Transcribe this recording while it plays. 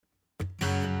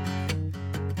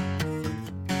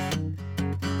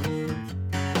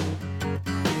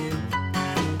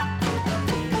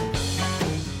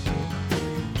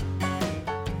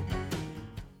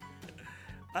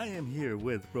I am here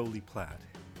with Rolly Platt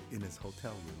in his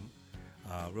hotel room.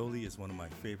 Rolly is one of my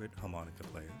favorite harmonica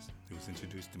players. He was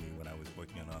introduced to me when I was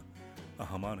working on a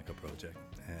harmonica project,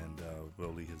 and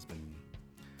Rolly has been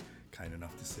kind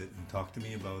enough to sit and talk to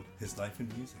me about his life in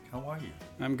music. How are you?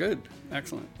 I'm good.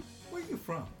 Excellent. Where are you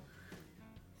from?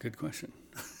 Good question.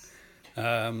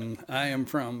 I am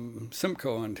from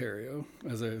Simcoe, Ontario,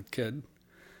 as a kid,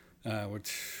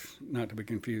 which, not to be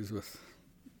confused with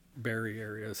Barrie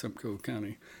area, Simcoe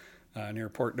County, near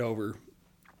Port Dover.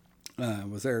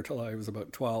 Was there till I was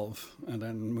about 12, and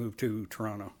then moved to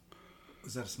Toronto.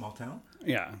 Was that a small town?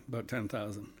 Yeah, about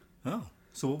 10,000. Oh,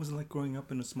 so what was it like growing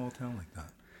up in a small town like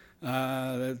that?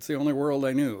 That's the only world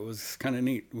I knew. It was kind of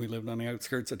neat. We lived on the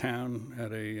outskirts of town,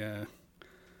 had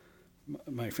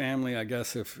my family, I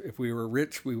guess, if we were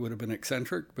rich, we would have been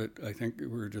eccentric, but I think we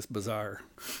were just bizarre.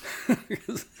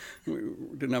 Because we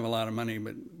didn't have a lot of money,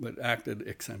 but acted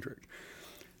eccentric.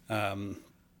 I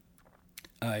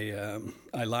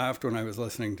laughed when I was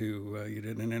listening to, you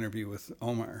did an interview with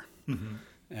Omar, mm-hmm.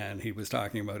 and he was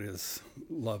talking about his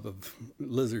love of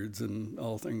lizards and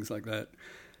all things like that.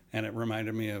 And it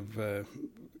reminded me of,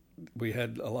 we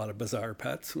had a lot of bizarre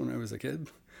pets when I was a kid.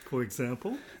 For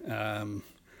example?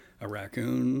 A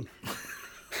raccoon,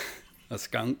 a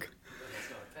skunk.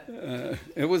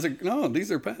 No,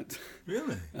 these are pets.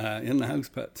 Really? In the house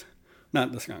pets.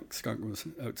 Not the skunk. Skunk was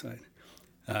outside.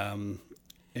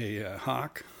 A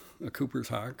hawk, a Cooper's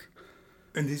hawk.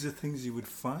 And these are things you would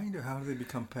find, or how do they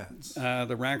become pets?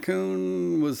 The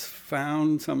raccoon was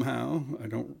found somehow. I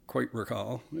don't quite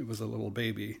recall. It was a little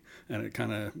baby, and it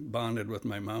kind of bonded with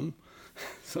my mom.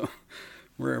 So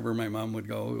wherever my mom would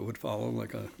go, it would follow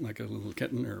like a little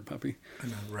kitten or a puppy.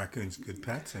 And are raccoons good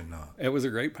pets or not? It was a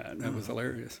great pet. It was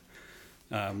hilarious.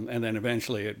 And then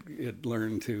eventually it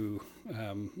learned to,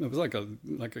 it was like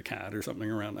a cat or something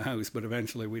around the house, but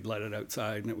eventually we'd let it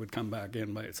outside and it would come back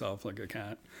in by itself like a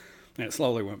cat. And it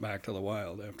slowly went back to the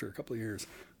wild after a couple of years.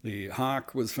 The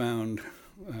hawk was found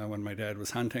when my dad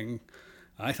was hunting.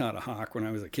 I thought a hawk, when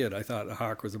I was a kid, I thought a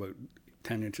hawk was about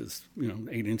 10 inches,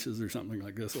 8 inches or something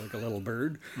like this, like a little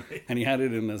bird. Right. And he had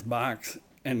it in this box.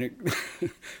 And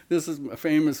this is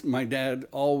famous. My dad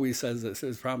always says this.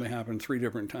 It's probably happened 3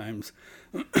 different times.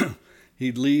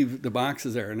 He'd leave the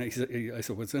boxes there, and I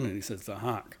said, "What's in it?" He says, "It's a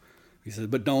hawk." He says,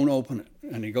 "But don't open it."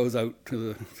 And he goes out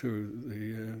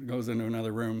goes into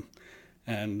another room,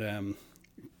 and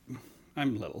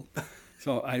I'm little.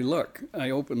 So I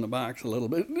open the box a little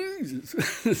bit. There's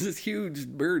this huge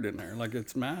bird in there, like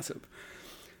it's massive.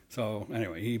 So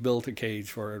anyway, he built a cage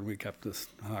for it, and we kept this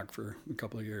hawk for a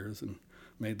couple of years and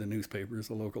made the newspapers,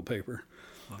 the local paper.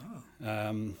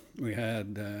 Wow. We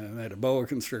had a boa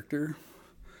constrictor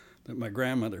that my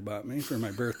grandmother bought me for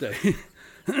my birthday.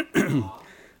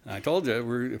 I told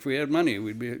you, if we had money,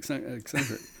 we'd be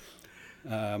eccentric.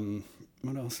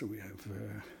 What else do we have?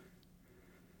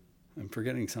 I'm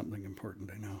forgetting something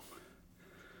important, I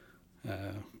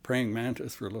know. Praying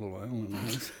mantis for a little while in the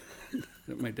house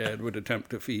that my dad would attempt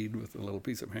to feed with a little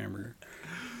piece of hamburger.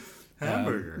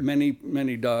 Hamburger?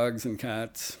 Many dogs and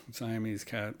cats, Siamese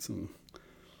cats, and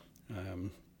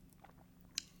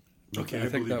okay, I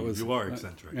think that was, you are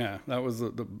eccentric. Yeah, that was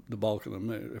the bulk of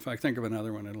them. If I think of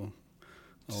another one,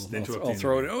 I'll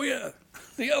throw it. Oh yeah,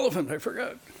 the elephant. I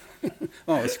forgot.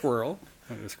 A squirrel.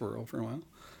 I had a squirrel for a while.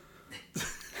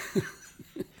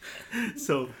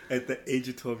 So, at the age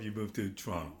of 12, you moved to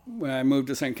Toronto. Well, I moved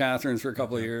to St. Catharines for a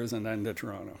couple of years, and then to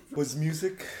Toronto. Was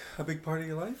music a big part of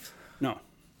your life? No.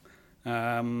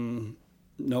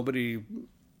 Nobody.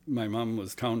 My mom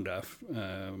was tone deaf.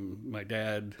 My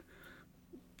dad,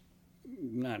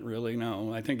 not really.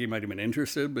 No, I think he might have been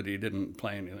interested, but he didn't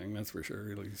play anything. That's for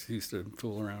sure. He used to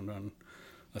fool around on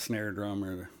a snare drum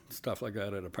or stuff like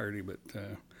that at a party, but.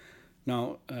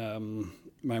 No,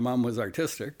 my mom was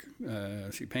artistic.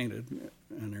 She painted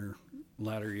in her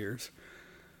latter years.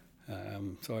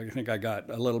 So I think I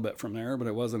got a little bit from there, but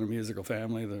it wasn't a musical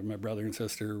family. My brother and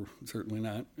sister, certainly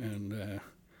not. And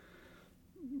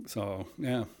so,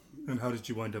 yeah. And how did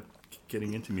you wind up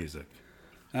getting into music?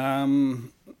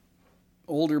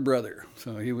 Older brother.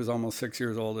 So he was almost 6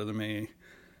 years older than me.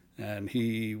 And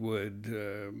he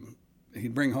would,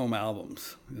 he'd bring home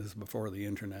albums. This is before the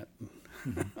internet.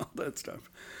 Mm-hmm. All that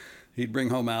stuff. He'd bring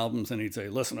home albums and he'd say,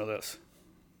 "Listen to this.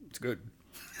 It's good."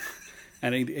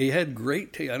 And he had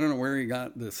great taste. I don't know where he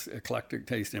got this eclectic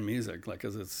taste in music,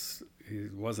 because it's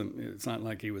not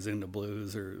like he was into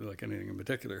blues or like anything in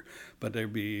particular, but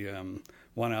there'd be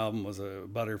one album was a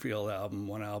Butterfield album,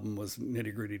 one album was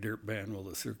Nitty Gritty Dirt Band, Will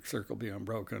the Circle Be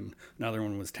Unbroken, another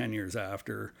one was 10 Years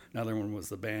After, another one was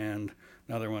The Band,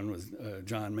 another one was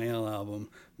John Mayall album,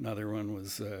 another one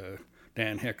was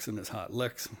Dan Hicks and his Hot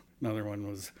Licks. Another one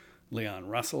was Leon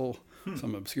Russell,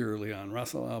 some obscure Leon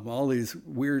Russell album, all these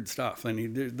weird stuff.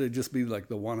 And they'd just be like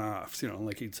the one-offs,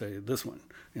 like he'd say, this one,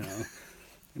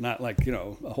 not like,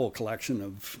 a whole collection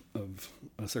of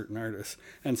a certain artist.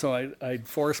 And so I'd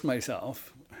force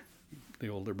myself,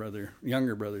 the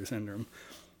younger brother syndrome,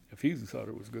 if he thought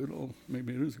it was good, well,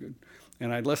 maybe it is good.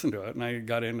 And I'd listen to it, and I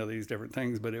got into these different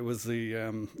things. But it was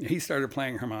he started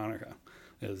playing harmonica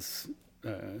as,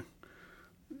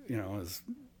 as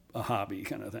a hobby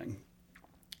kind of thing.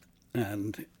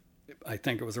 And I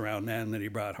think it was around then that he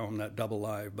brought home that double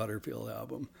live Butterfield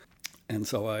album. And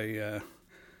so I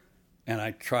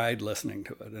tried listening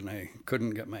to it, and I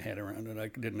couldn't get my head around it. I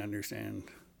didn't understand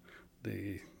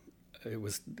it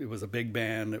was a big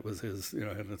band. It was his,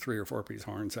 had a 3 or 4 piece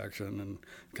horn section and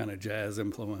kind of jazz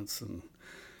influence and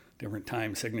different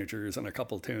time signatures and a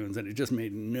couple tunes, and it just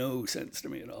made no sense to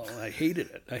me at all. I hated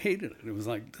it. It was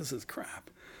like, this is crap.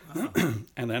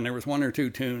 And then there was 1 or 2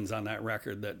 tunes on that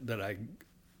record that I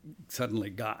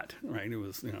suddenly got, right? It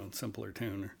was, simpler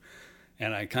tune.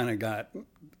 And I kind of got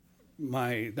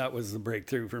that was the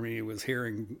breakthrough for me, was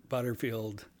hearing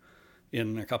Butterfield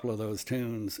in a couple of those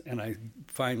tunes, and I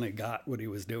finally got what he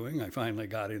was doing. I finally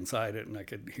got inside it, and I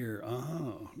could hear,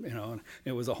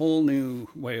 it was a whole new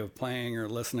way of playing or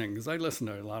listening, because I listened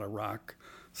to a lot of rock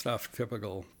stuff,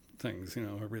 typical things,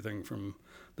 everything from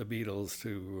the Beatles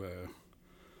to,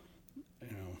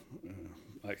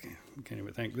 I can't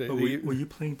even think. Were you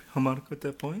playing harmonica at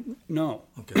that point? No.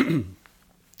 Okay.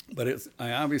 But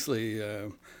I obviously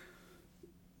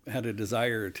had a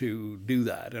desire to do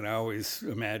that, and I always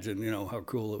imagined, how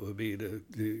cool it would be to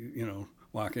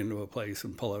walk into a place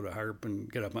and pull out a harp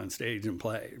and get up on stage and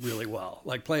play really well,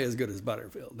 like play as good as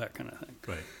Butterfield, that kind of thing.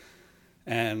 Right.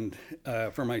 And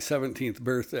for my 17th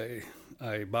birthday,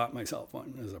 I bought myself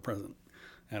one as a present,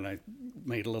 and I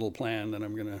made a little plan that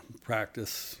I'm going to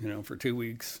practice, for 2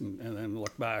 weeks, and then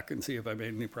look back and see if I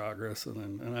made any progress,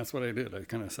 and that's what I did. I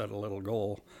kind of set a little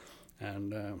goal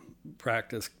and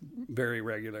practiced very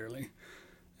regularly,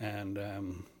 and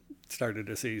started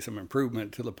to see some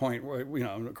improvement to the point where,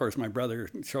 of course, my brother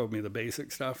showed me the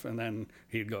basic stuff, and then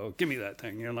he'd go, give me that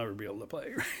thing, you'll never be able to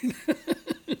play, right?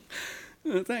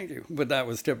 Thank you. But that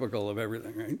was typical of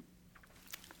everything, right?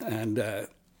 And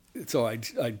so I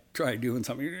tried doing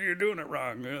something. You're doing it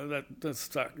wrong. That's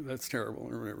terrible,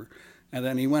 or whatever. And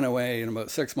then he went away, and about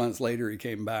 6 months later, he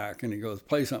came back, and he goes,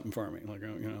 play something for me, like,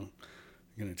 I'm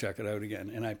going to check it out again.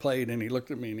 And I played, and he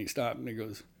looked at me, and he stopped, and he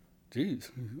goes,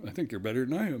 geez, I think you're better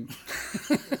than I am.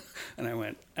 And I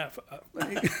went, F up.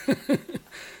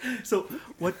 So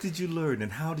what did you learn,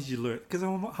 and how did you learn? Because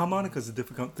harmonica is a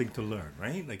difficult thing to learn,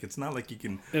 right? Like, it's not like you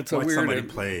can watch somebody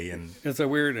play. It's a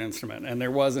weird instrument, and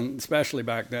there wasn't, especially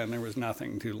back then, there was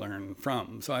nothing to learn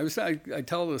from. So I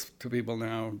tell this to people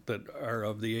now that are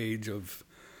of the age of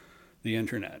the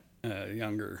internet,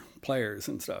 younger players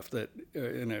and stuff, that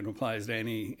and it applies to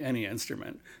any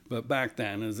instrument. But back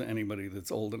then, as anybody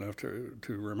that's old enough to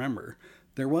remember,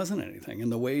 there wasn't anything. And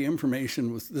the way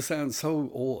information was, this sounds so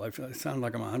old. I sound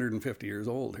like I'm 150 years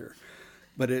old here.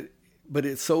 But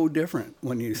it's so different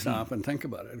when you stop and think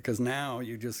about it, because now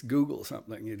you just Google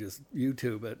something, you just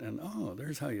YouTube it, and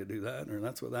there's how you do that, or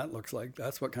that's what that looks like.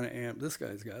 That's what kind of amp this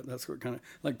guy's got. That's what kind of,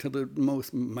 like, to the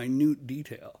most minute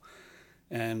detail.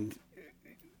 And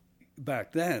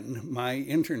back then, my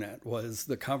internet was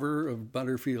the cover of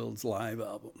Butterfield's live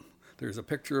album. There's a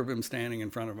picture of him standing in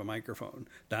front of a microphone.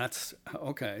 That's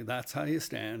how you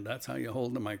stand. That's how you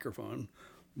hold the microphone,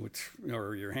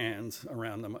 or your hands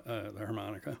around the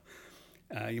harmonica.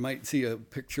 You might see a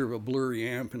picture of a blurry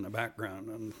amp in the background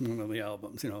on one of the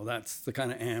albums. That's the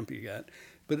kind of amp you get.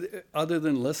 But other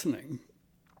than listening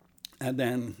and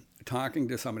then talking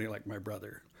to somebody like my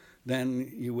brother,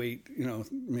 then you wait,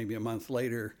 maybe a month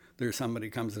later, there's somebody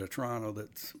comes to Toronto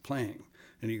that's playing,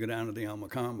 and you go down to the El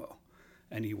Macombo,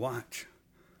 and you watch,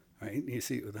 right? And you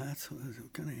see, what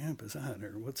kind of amp is that?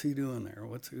 Or what's he doing there?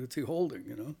 What's he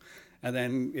holding, And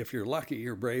then if you're lucky,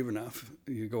 you're brave enough,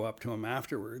 you go up to him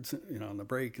afterwards, on the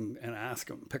break and ask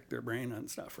them, pick their brain on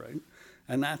stuff, right?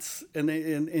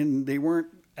 And they weren't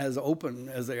as open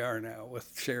as they are now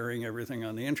with sharing everything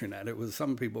on the internet. It was,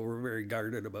 some people were very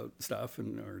guarded about stuff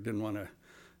or didn't want to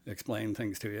explain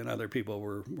things to you, and other people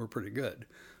were pretty good.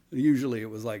 Usually it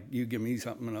was like, you give me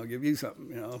something and I'll give you something,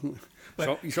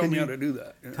 Show me how to do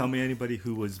that. Tell me anybody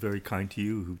who was very kind to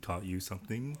you, who taught you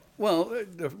something? Well,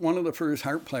 one of the first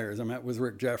harp players I met was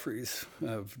Rick Jeffries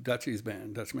of Dutchie's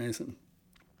band, Dutch Mason.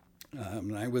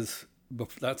 And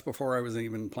that's before I was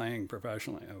even playing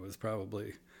professionally. I was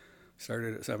probably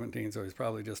started at 17, so I was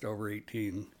probably just over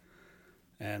 18.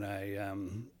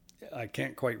 And I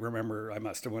can't quite remember. I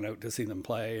must have went out to see them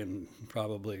play and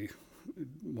probably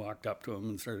walked up to him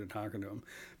and started talking to him.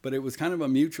 But it was kind of a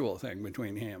mutual thing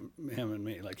between him and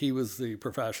me. Like, he was the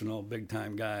professional, big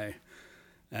time guy,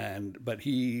 but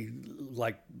he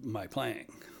liked my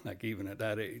playing. Like, even at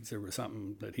that age, there was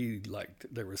something that he liked.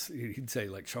 He'd say,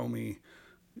 like, show me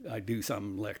I do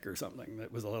some lick or something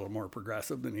that was a little more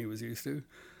progressive than he was used to,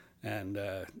 and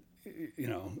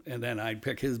and then I'd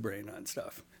pick his brain on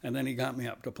stuff. And then he got me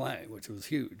up to play, which was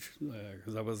huge,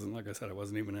 because I wasn't, like I said, I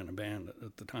wasn't even in a band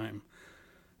at the time.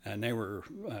 And they were,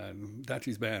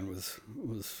 Dutchie's band was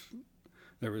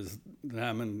there was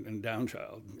them and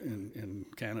Downchild in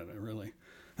Canada, really,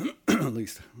 at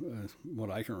least what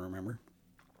I can remember.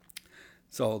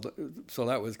 So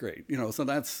that was great. So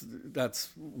that's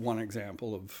one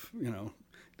example of,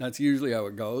 that's usually how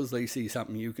it goes. They see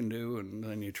something you can do, and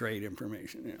then you trade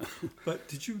information. But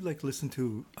did you listen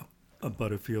to a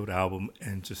Butterfield album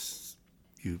and just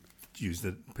you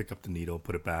pick up the needle,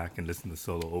 put it back, and listen to the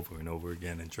solo over and over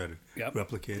again and try to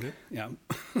replicate it? Yeah.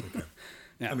 Okay.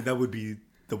 Yeah. I mean, that would be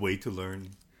the way to learn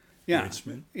the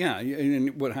instrument. Yeah.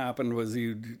 And what happened was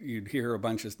you'd hear a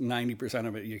bunch of 90%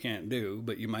 of it you can't do,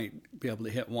 but you might be able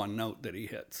to hit one note that he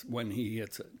hits when he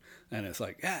hits it, and it's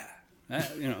like,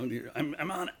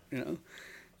 I'm on it,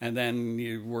 and then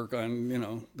you work on,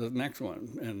 the next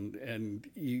one, and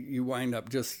you wind up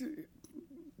just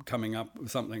coming up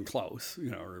with something close,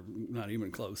 or not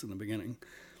even close in the beginning.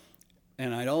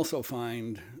 And I'd also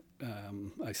find,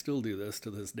 I still do this to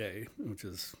this day, which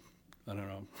is, I don't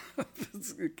know,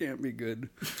 it can't be good.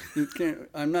 It can't.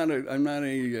 I'm not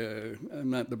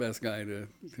the best guy to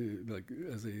like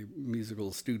as a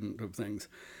musical student of things.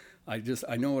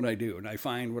 I know what I do, and I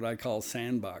find what I call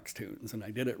sandbox tunes, and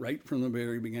I did it right from the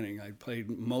very beginning. I played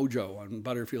Mojo on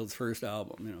Butterfield's first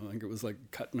album. I think it was like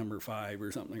cut number 5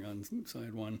 or something on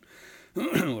side 1,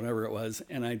 whatever it was,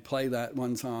 and I'd play that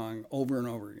one song over and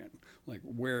over again, like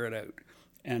wear it out,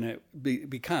 and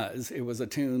because it was a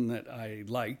tune that I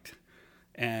liked,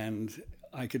 and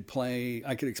I could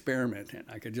experiment in.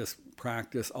 I could just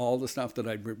practice all the stuff that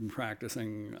I'd been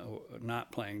practicing,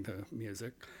 not playing to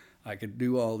music. I could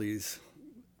do all these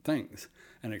things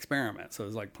and experiment. So it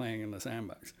was like playing in the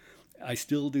sandbox. I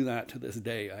still do that to this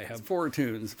day. I have 4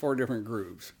 tunes, 4 different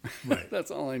grooves. Right.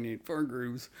 That's all I need, 4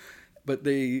 grooves. But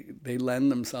they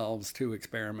lend themselves to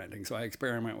experimenting. So I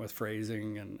experiment with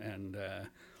phrasing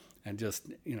and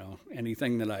just,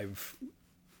 anything that I've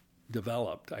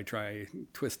developed, I try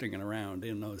twisting it around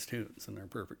in those tunes, and they're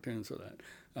perfect tunes for that.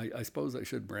 I suppose I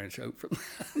should branch out from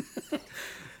that.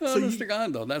 Honest to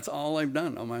God, though, that's all I've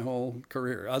done on my whole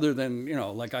career. Other than,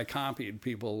 like I copied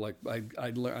people. Like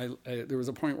there was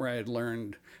a point where I had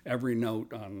learned every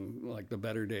note on like the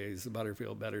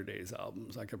Butterfield Better Days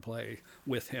albums. I could play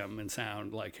with him and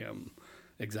sound like him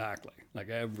exactly, like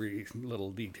every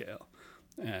little detail.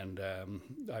 And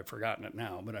I've forgotten it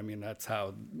now, but I mean, that's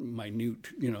how minute,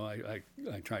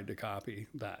 I tried to copy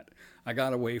that. I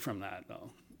got away from that, though.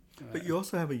 But you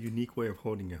also have a unique way of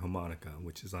holding a harmonica,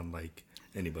 which is unlike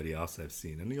anybody else I've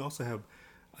seen. And you also have,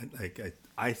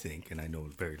 I think, and I know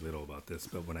very little about this,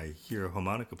 but when I hear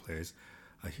harmonica players,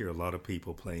 I hear a lot of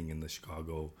people playing in the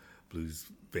Chicago blues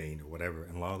vein or whatever,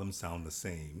 and a lot of them sound the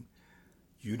same.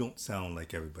 You don't sound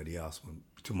like everybody else.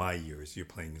 To my ears, your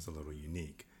playing is a little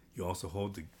unique. You also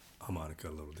hold the harmonica a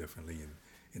little differently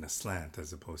in a slant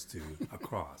as opposed to a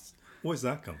cross. Where does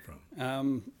that come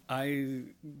from? I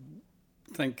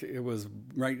think it was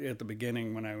right at the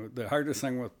beginning the hardest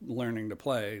thing with learning to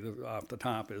play off the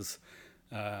top is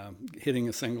hitting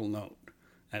a single note,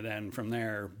 and then from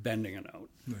there bending a note.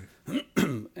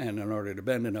 Right. And in order to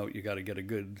bend a note, you got to get a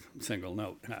good single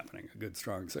note happening, a good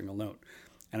strong single note.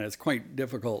 And it's quite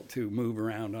difficult to move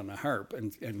around on a harp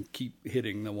and keep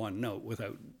hitting the one note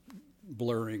without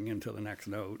blurring into the next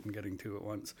note and getting 2 at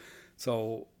once.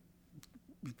 So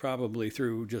probably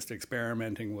through just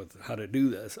experimenting with how to do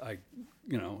this,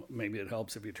 maybe it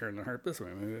helps if you turn the harp this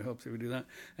way, maybe it helps if you do that.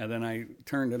 And then I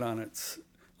turned it on its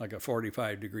like a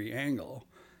 45-degree angle,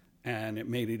 and it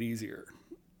made it easier.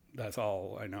 That's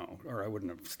all I know, or I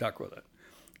wouldn't have stuck with it.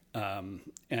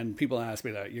 And people ask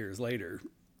me that years later.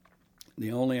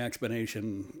 The only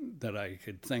explanation that I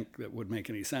could think that would make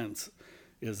any sense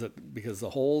is that because the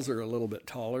holes are a little bit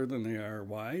taller than they are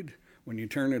wide, when you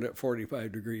turn it at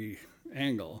 45-degree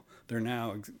angle, they're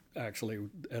now actually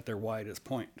at their widest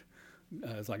point.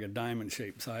 It's like a diamond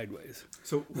shape sideways.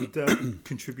 So would that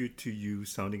contribute to you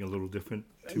sounding a little different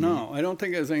to me? No, I don't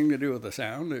think it has anything to do with the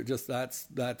sound. It just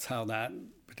that's how that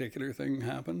particular thing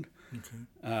happened.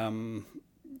 Okay.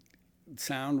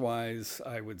 Sound-wise,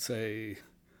 I would say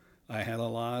I had a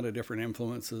lot of different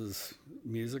influences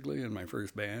musically in my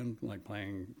first band, like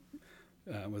playing.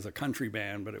 It was a country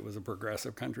band, but it was a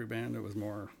progressive country band. It was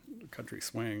more country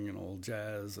swing and old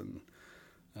jazz and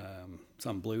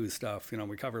some blues stuff.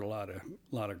 We covered a lot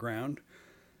of ground,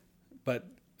 but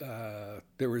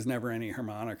there was never any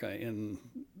harmonica in.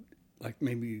 Like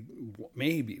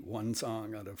maybe one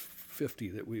song out of 50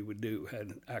 that we would do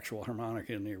had actual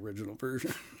harmonica in the original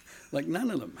version. Like none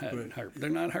of them had harp.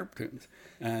 They're not harp tunes,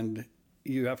 and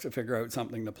you have to figure out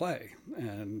something to play.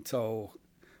 And so,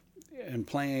 and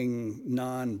playing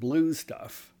non-blues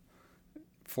stuff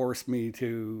forced me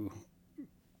to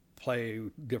play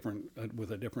different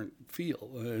with a different feel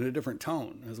and a different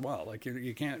tone as well. Like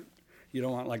you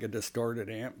don't want like a distorted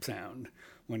amp sound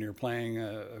when you're playing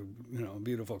a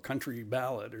beautiful country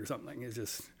ballad or something. It's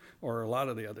just, or a lot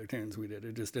of the other tunes we did,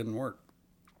 it just didn't work.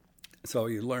 So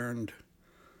you learned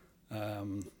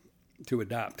to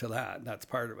adapt to that. That's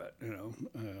part of it.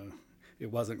 It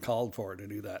wasn't called for to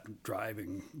do that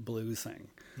driving blues thing.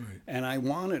 Right. And I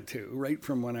wanted to, right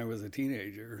from when I was a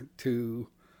teenager, to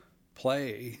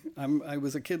play. I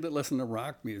was a kid that listened to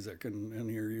rock music and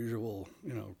your usual,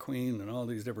 Queen and all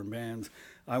these different bands.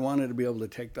 I wanted to be able to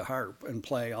take the harp and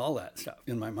play all that stuff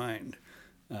in my mind.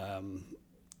 And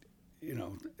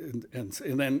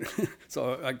then,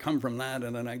 so I come from that,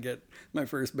 and then I get my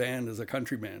first band as a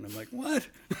country band. I'm like, what?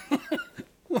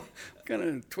 What kind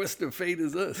of twist of fate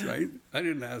is this, right? I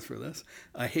didn't ask for this.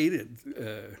 I hated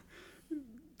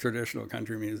traditional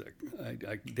country music.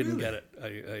 I didn't get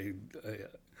it.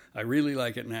 I really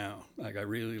like it now. Like I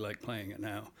really like playing it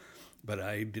now, but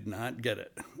I did not get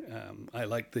it. I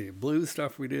liked the blues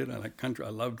stuff we did. I like country. I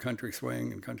loved country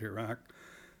swing and country rock.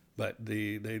 But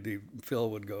Phil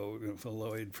would go, Phil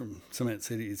Lloyd from Cement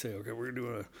City, he'd say, okay, we're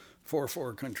doing a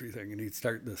 4/4 country thing, and he'd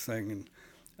start this thing,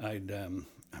 and I'm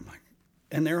like,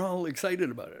 and they're all excited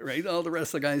about it, right? All the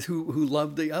rest of the guys who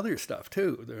love the other stuff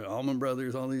too, the Allman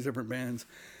Brothers, all these different bands,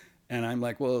 and I'm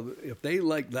like, well, if they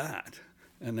like that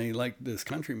and they like this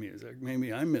country music,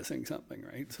 maybe I'm missing something,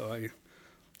 right? So I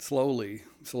slowly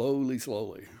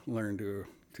learned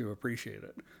to appreciate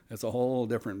it. It's a whole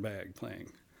different bag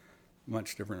playing.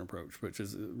 Much different approach, which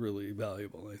is really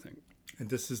valuable, I think. And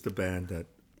this is the band that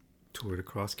toured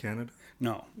across Canada?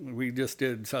 No, we just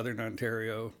did Southern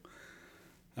Ontario.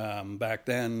 Back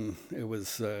then, it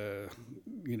was, you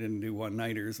didn't do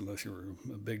one-nighters unless you were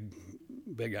a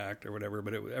big act or whatever,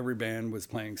 but every band was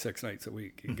playing 6 nights a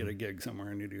week. You get a gig somewhere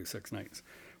and you do 6 nights,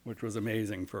 which was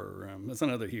amazing for, that's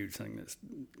another huge thing that's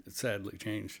sadly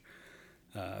changed.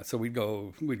 So we'd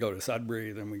go to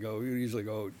Sudbury, then we usually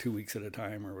go 2 weeks at a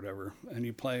time or whatever, and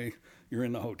you play, you're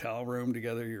in the hotel room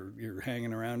together, you're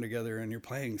hanging around together, and you're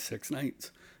playing 6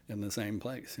 nights in the same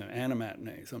place, and a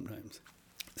matinee sometimes.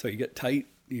 So you get tight,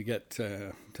 you get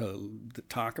to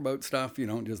talk about stuff, you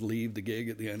don't just leave the gig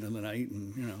at the end of the night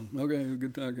and, okay,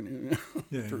 good talking to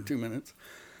you for 2 minutes.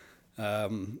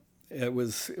 It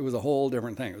was a whole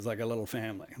different thing. It was like a little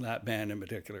family. That band in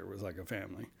particular was like a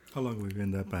family. How long were you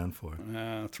in that band for?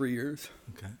 3 years.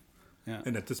 Okay. Yeah.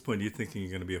 And at this point, are you thinking you're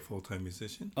going to be a full-time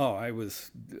musician? Oh, I was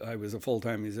a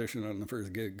full-time musician on the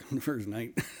first gig, the first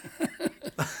night.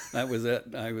 That was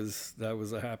it. That was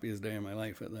the happiest day of my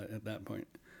life at that point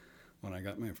when I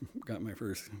got my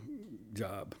first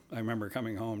job. I remember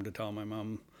coming home to tell my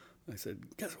mom. I said,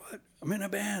 "Guess what? I'm in a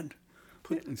band."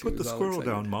 Put the squirrel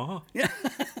down, Ma. Yeah.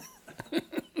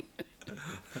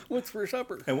 What's for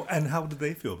supper? And how did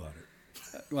they feel about it?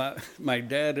 Well, my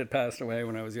dad had passed away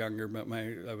when I was younger, but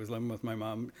I was living with my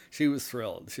mom. She was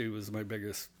thrilled. She was my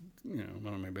biggest,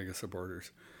 one of my biggest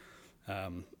supporters,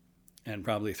 and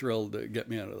probably thrilled to get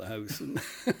me out of the house,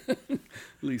 at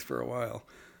least for a while.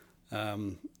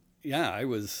 I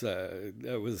was.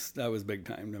 That was big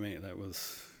time to me. That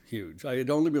was huge. I had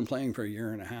only been playing for a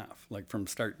year and a half, like from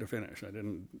start to finish. I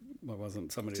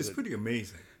wasn't somebody. Which is pretty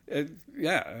amazing. It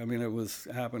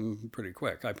happened pretty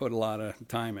quick. I put a lot of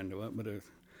time into it, but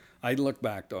I look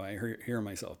back though. I hear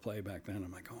myself play back then.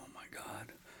 I'm like, oh my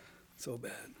God, so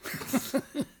bad.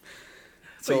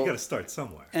 So you got to start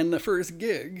somewhere. And the first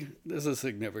gig, this is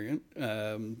significant.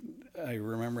 I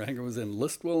remember, I think it was in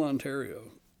Listowel, Ontario.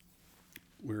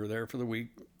 We were there for the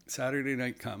week. Saturday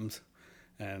night comes,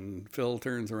 and Phil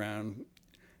turns around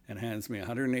and hands me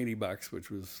 $180, which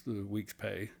was the week's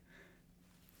pay.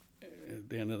 At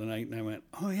the end of the night, and I went,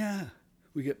 oh yeah,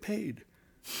 we get paid.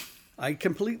 I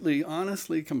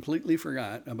honestly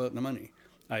forgot about the money.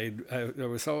 I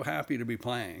was so happy to be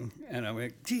playing, and I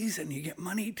went, geez, and you get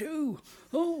money too.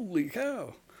 Holy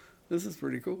cow, this is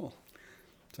pretty cool.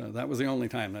 So that was the only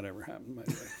time that ever happened, by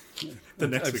the way. The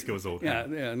next week it was okay.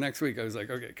 Yeah, next week I was like,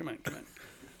 okay, come on.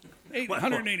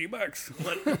 $180.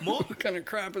 What more? What kind of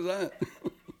crap is that?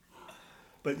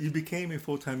 But you became a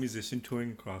full-time musician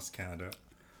touring across Canada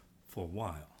for a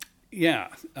while. Yeah,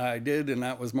 I did, and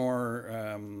that was more.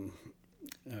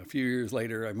 A few years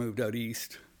later, I moved out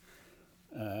east,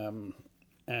 and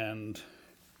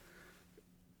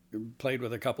played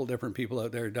with a couple different people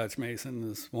out there. Dutch Mason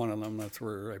is one of them. That's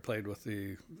where I played with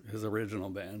his original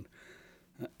band,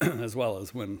 as well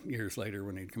as years later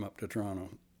when he'd come up to Toronto.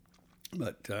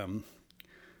 But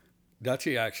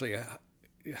Dutchy actually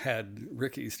had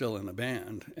Ricky still in the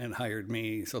band and hired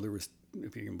me. So there was,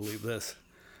 if you can believe this,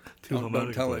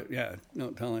 don't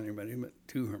tell anybody, but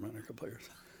 2 harmonica players.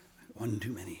 One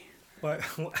too many.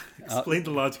 Explain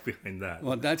the logic behind that.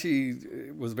 Well,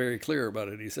 Dutchy was very clear about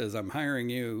it. He says, "I'm hiring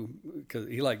you," because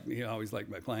he always liked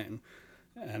my playing,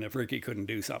 and if Ricky couldn't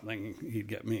do something, he'd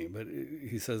get me. But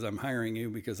he says, "I'm hiring you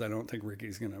because I don't think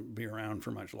Ricky's going to be around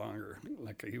for much longer."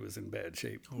 Like, he was in bad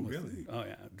shape. Oh, really? Oh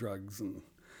yeah, drugs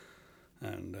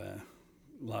and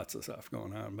lots of stuff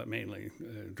going on, but mainly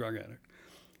drug addict,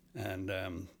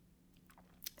 and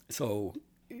so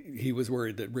he was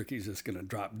worried that Ricky's just going to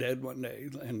drop dead one day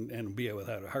and be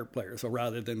without a harp player. So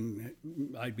rather than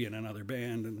I'd be in another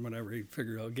band and whatever, he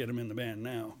figured I'll get him in the band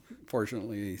now.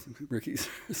 Fortunately, Ricky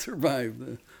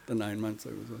survived the 9 months I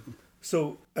was with him.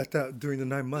 So during the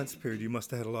 9 months period, you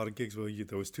must have had a lot of gigs where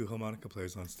there was 2 harmonica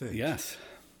players on stage. Yes.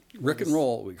 Rick and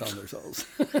roll, we called ourselves.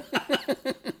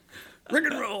 Rick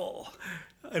and roll.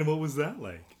 And what was that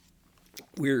like?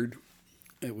 Weird.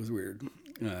 It was weird.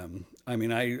 I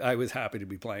mean, I was happy to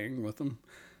be playing with them,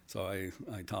 so I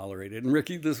tolerated. And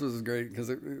Ricky, this was great because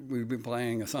we'd been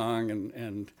playing a song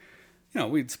and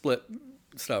we'd split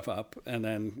stuff up, and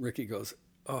then Ricky goes,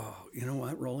 "Oh, you know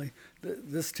what, Rolly?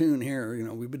 This tune here,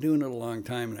 we've been doing it a long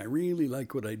time, and I really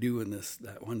like what I do in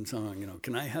that one song.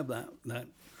 Can I have that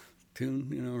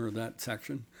tune, or that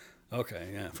section?" Okay,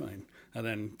 yeah, fine. And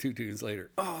then 2 tunes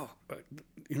later, "Oh,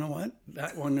 you know what?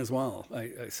 That one as well.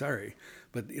 I sorry,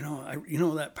 but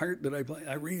that part that I play,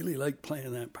 I really like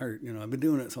playing that part. I've been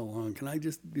doing it so long. Can I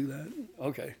just do that?"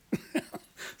 Okay.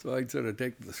 So I'd sort of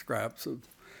take the scraps of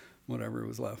whatever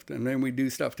was left, and then we'd do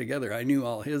stuff together. I knew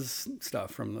all his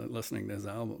stuff from listening to his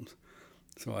albums,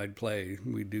 so I'd play.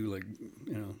 We'd do Well,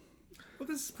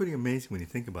 this is pretty amazing when you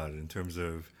think about it in terms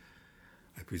of.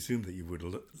 I presume that you would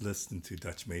listen to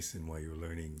Dutch Mason while you were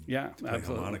learning to play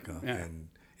harmonica. Yeah. And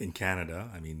in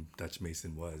Canada, I mean, Dutch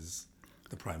Mason was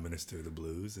the Prime Minister of the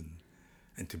blues, and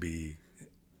to be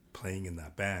playing in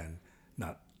that band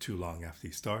not too long after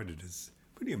he started is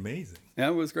pretty amazing. Yeah,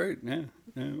 it was great. Yeah,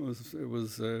 it was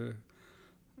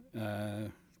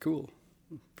cool,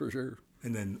 for sure.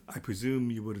 And then I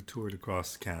presume you would have toured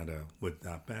across Canada with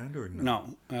that band, or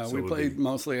no? No, we played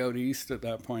mostly out east at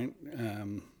that point.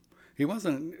 He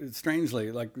wasn't,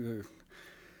 strangely,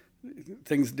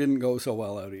 things didn't go so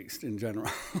well out east in general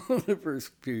the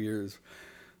first few years.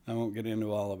 I won't get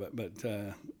into all of it, but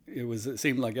it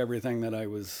seemed like everything that I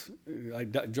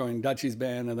joined Dutchy's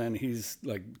band, and then he's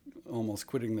like almost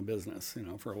quitting the business,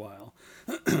 for a while.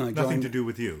 Nothing to do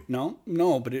with you? No,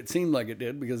 but it seemed like it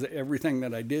did, because everything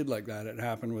that I did like that, it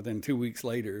happened within 2 weeks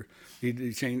later.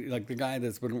 He changed, like the guy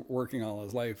that's been working all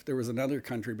his life. There was another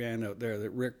country band out there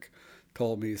that Rick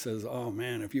told me. He says, "Oh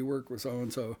man, if you work with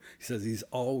so-and-so," he says, "he's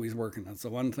always working. That's the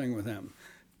one thing with him."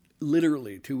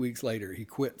 Literally 2 weeks later, he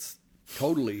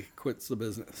totally quits the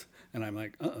business. And I'm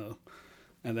like, uh-oh.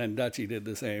 And then Dutchy did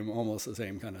almost the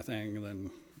same kind of thing. And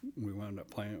then we wound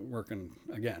up working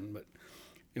again. But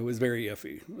it was very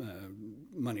iffy,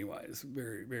 money-wise,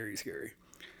 very, very scary,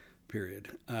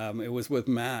 period. It was with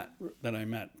Matt that I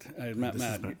met. I had met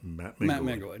Matt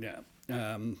Minglewood, yeah.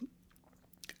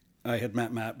 I had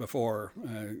met Matt before,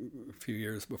 a few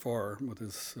years before, with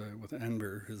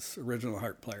Enver, his original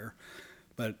harp player.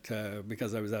 But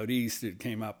because I was out east, it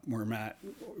came up where Matt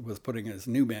was putting his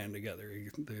new band together.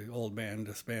 The old band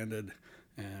disbanded,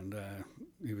 and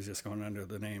he was just going under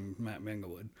the name Matt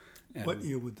Minglewood. And, what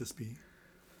year would this be?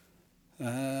 Or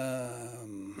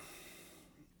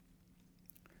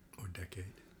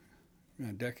decade?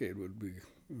 A decade would be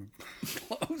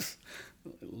close.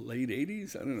 Late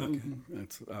 80s? I don't know. Okay.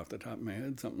 That's off the top of my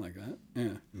head, something like that.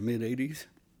 Yeah, mid 80s.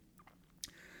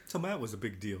 So Matt was a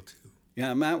big deal too.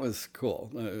 Yeah, Matt was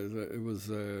cool. He was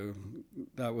one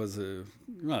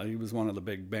of the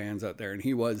big bands out there, and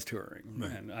he was touring.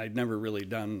 Right. And I'd never really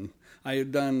I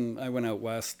went out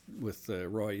west with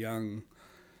Roy Young.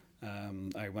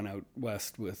 I went out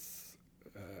west with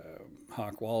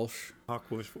Hawk Walsh.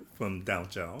 Hawk Walsh from Down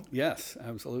Chow. Yes,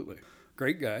 absolutely.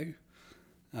 Great guy.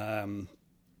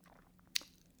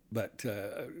 But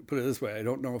put it this way, I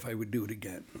don't know if I would do it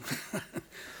again.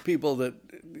 People that,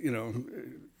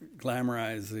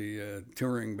 glamorize the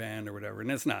touring band or whatever,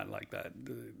 and it's not like that.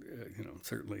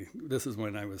 Certainly, this is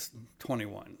when I was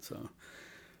 21. So,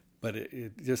 but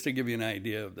just to give you an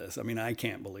idea of this, I mean, I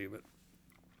can't believe it.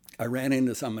 I ran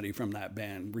into somebody from that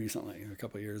band recently, a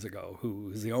couple of years ago,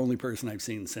 who is the only person I've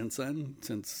seen since then,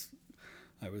 since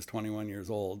I was 21 years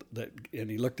old. And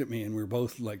he looked at me, and we were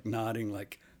both like nodding,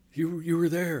 like, You were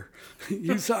there.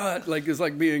 You saw it. Like, it's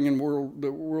like being in World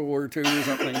War II or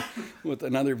something with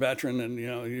another veteran, and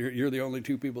you're the only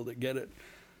two people that get it.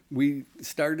 We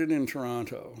started in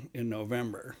Toronto in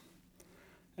November,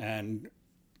 and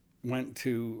went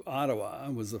to Ottawa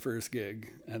was the first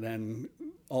gig, and then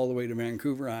all the way to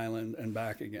Vancouver Island and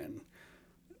back again.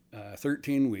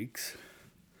 13 weeks.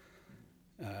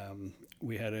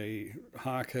 We had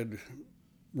Hawk had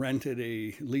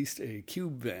leased a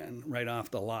cube van right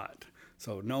off the lot.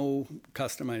 So no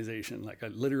customization, like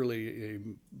literally a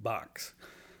box,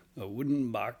 a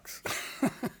wooden box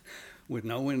with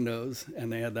no windows.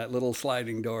 And they had that little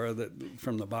sliding door that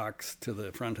from the box to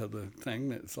the front of the thing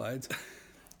that slides.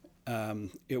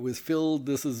 It was filled,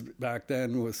 this is back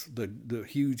then, was the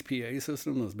huge PA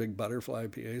system, those big butterfly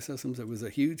PA systems. It was a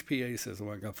huge PA system,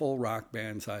 like a full rock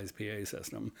band size PA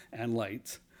system, and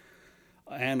lights,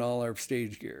 and all our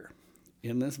stage gear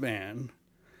in this van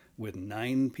with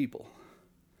 9 people.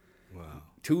 Wow.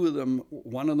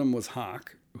 One of them was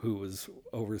Hawk, who was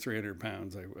over 300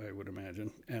 pounds, I would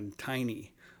imagine, and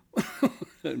Tiny,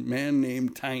 a man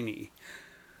named Tiny,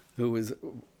 who was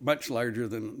much larger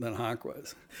than Hawk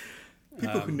was.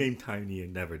 People who name Tiny are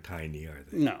never tiny, are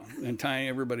they? No, and Tiny,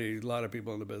 a lot of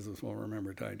people in the business will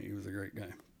remember Tiny. He was a great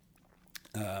guy.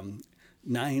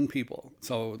 9 people.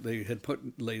 So they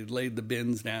laid the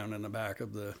bins down in the back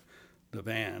of the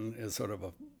van as sort of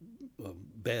a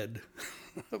bed,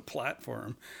 a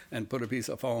platform, and put a piece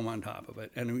of foam on top of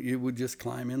it. And you would just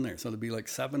climb in there. So there'd be like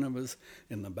 7 of us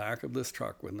in the back of this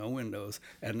truck with no windows.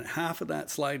 And half of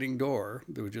that sliding door,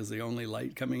 which is the only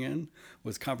light coming in,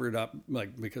 was covered up,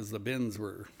 like, because the bins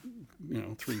were,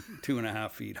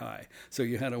 2.5 feet high. So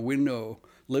you had a window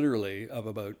literally of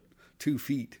about 2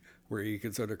 feet where you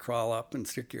could sort of crawl up and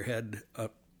stick your head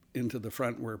up into the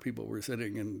front where people were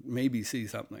sitting and maybe see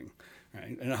something,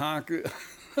 right? And Hawk,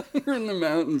 we're in the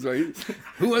mountains, right?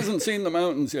 Who hasn't seen the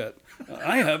mountains yet?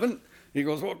 I haven't. He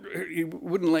goes, well, he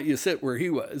wouldn't let you sit where he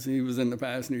was. He was in the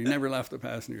passenger. He never left the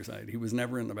passenger side. He was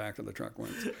never in the back of the truck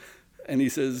once. And he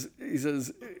says,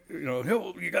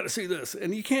 Hill, you got to see this.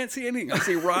 And you can't see anything. I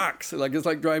see rocks. Like, it's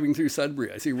like driving through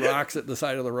Sudbury. I see rocks at the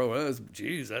side of the road.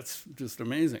 Geez, that's just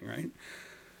amazing, right?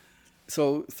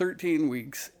 So 13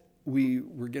 weeks, we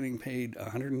were getting paid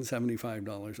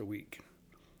 $175 a week,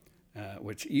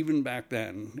 which even back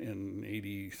then in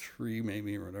 83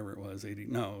 maybe, or whatever it was,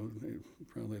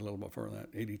 probably a little before that,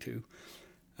 82,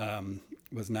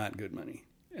 was not good money,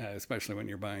 especially when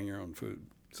you're buying your own food.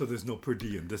 So there's no per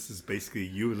diem. This is basically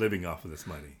you living off of this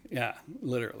money. Yeah,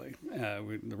 literally.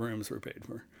 The rooms were paid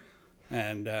for.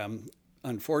 And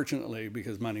unfortunately,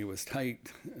 because money was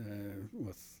tight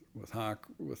with Hawk,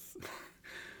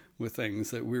 with things,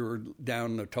 that we were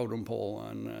down the totem pole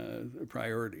on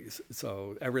priorities.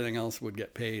 So everything else would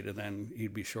get paid, and then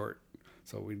he'd be short.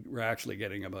 So we were actually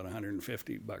getting about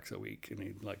 $150 a week, and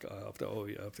he'd like, I'll have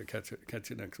to catch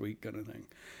you next week, kind of thing.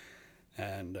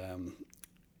 And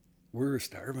we were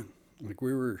starving. Like,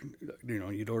 we were,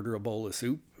 you'd order a bowl of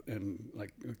soup and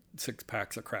like 6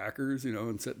 packs of crackers,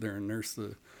 and sit there and nurse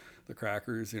the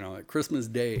crackers, at Christmas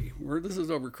Day. This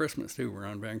is over Christmas too. We're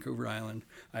on Vancouver Island.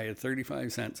 I had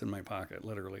 35 cents in my pocket,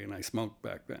 literally, and I smoked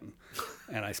back then.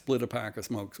 And I split a pack of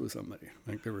smokes with somebody. I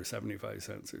think there were 75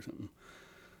 cents or something.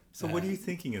 So what are you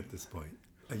thinking at this point?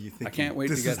 Are you thinking, I can't wait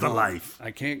to get home. This is the life.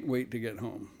 I can't wait to get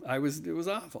home. It was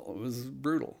awful. It was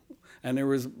brutal. And there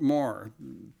was more.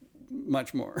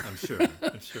 Much more. I'm sure.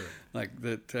 Like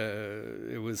that,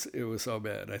 it was so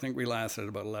bad. I think we lasted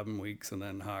about 11 weeks, and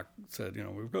then Hawk said,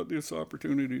 we've got this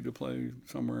opportunity to play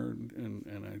somewhere,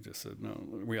 and I just said no.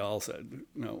 We all said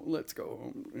no. Let's go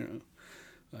home.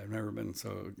 I've never been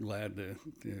so glad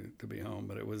to be home,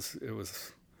 but it was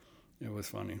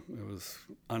funny. It was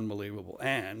unbelievable.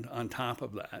 And on top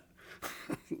of that,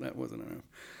 that wasn't enough.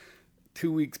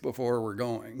 2 weeks before we're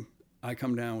going, I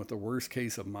come down with the worst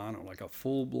case of mono, like a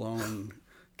full-blown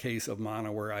case of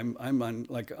mono, where I'm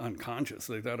unconscious.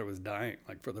 They thought I was dying.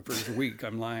 Like, for the first week,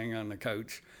 I'm lying on the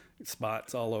couch,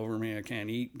 spots all over me. I can't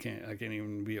eat. I can't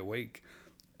even be awake.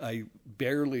 I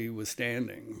barely was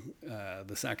standing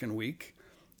the second week,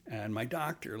 and my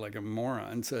doctor, like a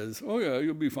moron, says, "Oh yeah,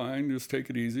 you'll be fine. Just take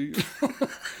it easy."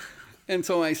 And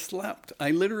so I slept.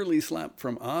 I literally slept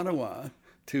from Ottawa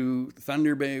to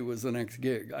Thunder Bay was the next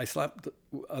gig. I slept,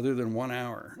 other than 1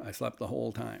 hour, I slept the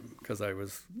whole time because I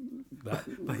was that.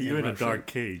 But you're in a dark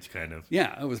cage, kind of.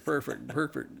 Yeah, it was perfect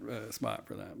spot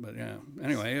for that. But yeah,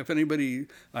 anyway, if anybody,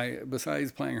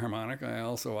 besides playing harmonica, I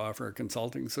also offer a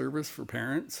consulting service for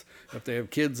parents if they have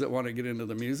kids that want to get into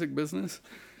the music business.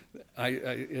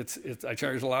 I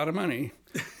charge a lot of money,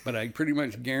 but I pretty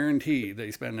much guarantee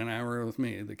they spend an hour with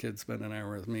me. The kids spend an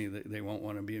hour with me. They won't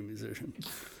want to be a musician.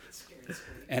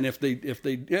 And if they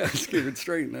scared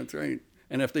straight, that's right.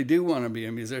 And if they do want to be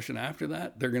a musician after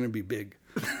that, they're going to be big.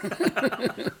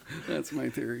 That's my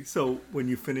theory. So when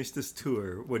you finish this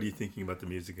tour, what are you thinking about the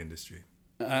music industry?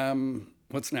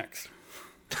 What's next?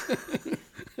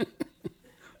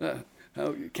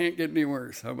 It can't get any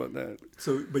worse. How about that?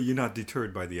 So, but you're not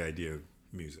deterred by the idea of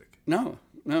music? No.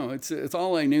 It's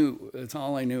all I knew. It's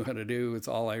all I knew how to do. It's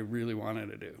all I really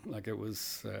wanted to do. Like it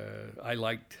was, I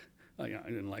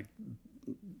didn't like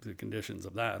the conditions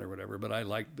of that or whatever, but I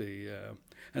liked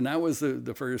and that was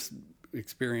the first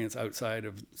experience outside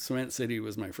of Cement City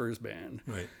was my first band.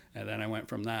 Right. And then I went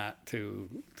from that to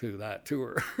that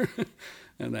tour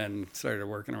and then started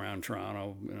working around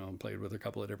Toronto, played with a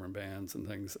couple of different bands and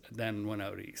things, then went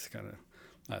out east, kind of,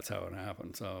 that's how it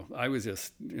happened. So I was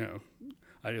just,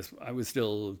 I was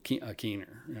still a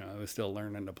keener, I was still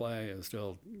learning to play. I was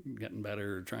still getting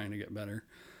better, trying to get better.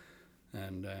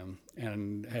 And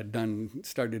had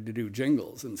started to do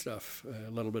jingles and stuff,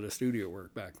 a little bit of studio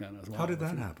work back then as well. How did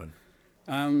that happen?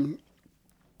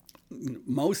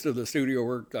 Most of the studio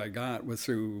work I got was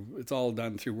it's all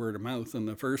done through word of mouth. And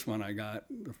the first one I got,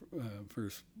 the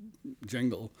first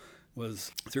jingle,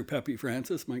 was through Pepe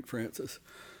Francis, Mike Francis,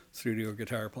 studio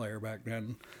guitar player back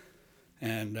then.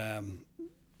 And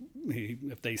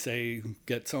if they say,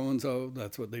 get so-and-so,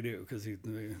 that's what they do, because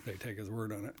they take his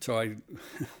word on it. So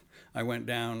I went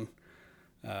down.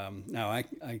 Now, I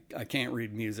can't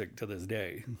read music to this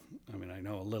day. I mean, I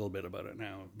know a little bit about it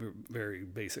now, very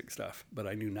basic stuff, but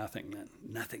I knew nothing then,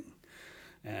 nothing.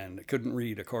 And I couldn't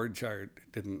read a chord chart,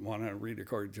 didn't want to read a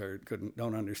chord chart,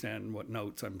 don't understand what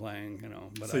notes I'm playing,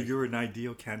 But so you're an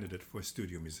ideal candidate for a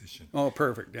studio musician. Oh,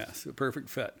 perfect, yes, a perfect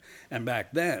fit. And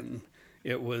back then,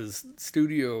 it was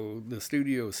the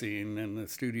studio scene and the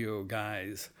studio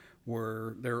guys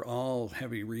they're all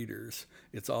heavy readers.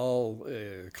 It's all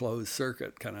a closed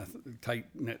circuit, kind of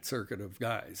tight-knit circuit of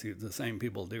guys. The same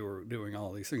people were doing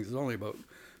all these things. There's only about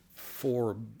 4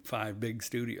 or 5 big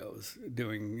studios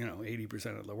doing,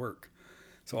 80% of the work.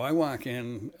 So I walk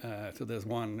in to this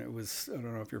one. It was, I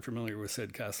don't know if you're familiar with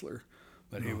Sid Kessler,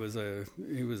 but no. he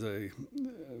was a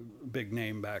big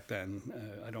name back then.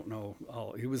 I don't know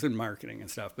he was in marketing and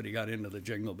stuff, but he got into the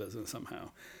jingle business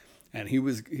somehow. And he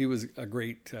was a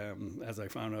great, as I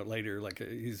found out later, like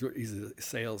he's a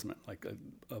salesman, like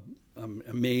an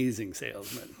amazing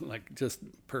salesman, like just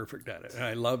perfect at it. And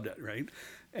I loved it, right?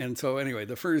 And so anyway,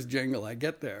 the first jingle, I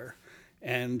get there,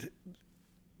 and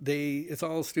it's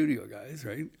all studio guys,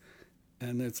 right?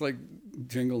 And it's like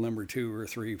jingle number 2 or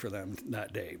 3 for them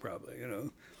that day, probably,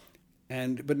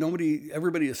 But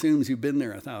everybody assumes you've been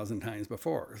there 1,000 times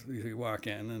before. So you walk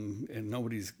in and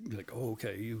nobody's like, oh,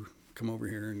 okay, you come over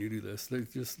here and you do this. They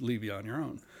just leave you on your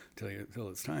own till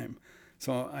it's time.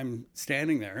 So I'm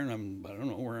standing there and I don't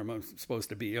know where I'm supposed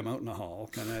to be. I'm out in the hall,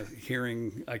 kind of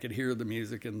I could hear the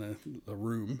music in the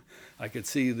room. I could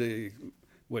see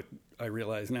what I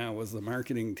realize now was the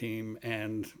marketing team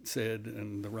and Sid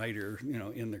and the writer,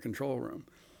 in the control room.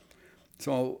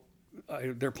 So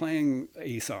they're playing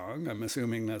a song. I'm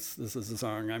assuming this is the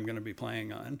song I'm going to be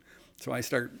playing on. So I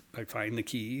find the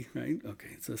key, right? Okay,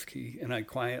 it's this key. And I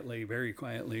very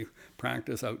quietly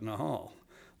practice out in the hall,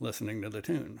 listening to the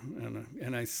tune.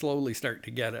 And I slowly start to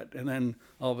get it. And then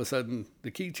all of a sudden, the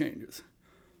key changes.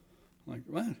 I'm like,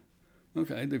 what?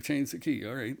 Okay, they've changed the key.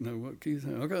 All right, now what key is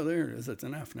that? Okay, there it is. It's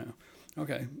an F now.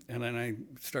 Okay, and then I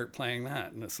start playing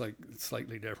that, and it's like it's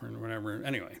slightly different or whatever.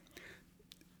 Anyway,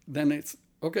 then it's,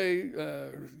 okay,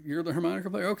 you're the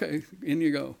harmonica player? Okay, in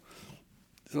you go.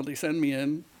 So they send me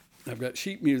in. I've got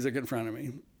sheet music in front of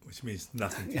me. Which means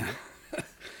nothing to you.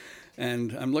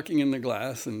 And I'm looking in the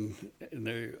glass, and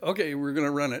they're, okay, we're going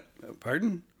to run it.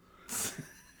 Pardon?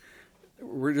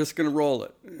 We're just going to roll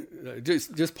it.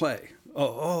 Just play.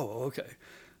 Oh, okay.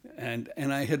 And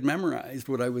I had memorized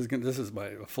what I was going to, this is by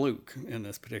a fluke in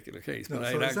this particular case. No,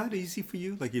 so is that easy for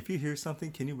you? Like if you hear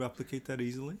something, can you replicate that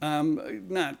easily?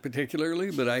 Not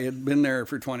particularly, but I had been there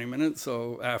for 20 minutes.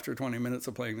 So after 20 minutes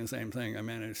of playing the same thing, I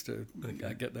managed to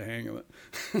get the hang of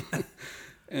it.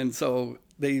 And so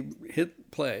they hit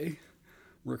play,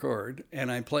 record, and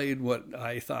I played what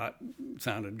I thought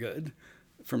sounded good.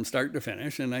 from start to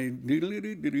finish, and I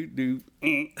do,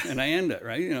 and I end it,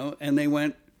 right? And they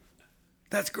went,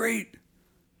 "That's great."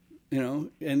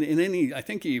 And then I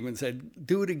think he even said,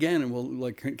 "Do it again, and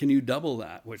we'll can you double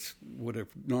that?" Which would have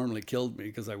normally killed me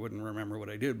because I wouldn't remember what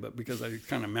I did, but because I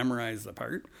kind of memorized the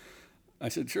part, I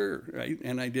said, "Sure," right?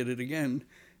 And I did it again,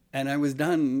 and I was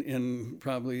done in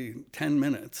probably 10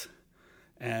 minutes,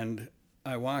 and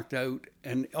I walked out,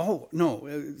 and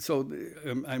so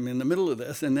I'm in the middle of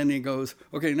this, and then he goes,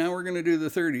 "Okay, now we're going to do the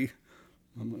 30."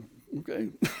 I'm like, "Okay,"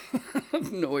 I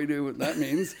have no idea what that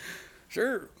means.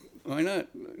 Sure. Why not?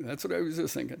 That's what I was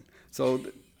just thinking. So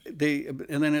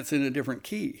and then it's in a different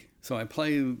key. So I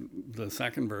play the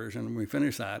second version, and we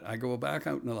finish that. I go back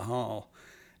out into the hall,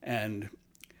 and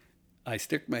I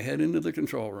stick my head into the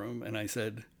control room, and I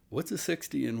said, "What's a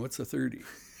 60 and what's a 30?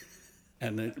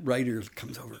 And the writer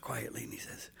comes over quietly, and he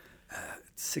says,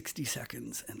 60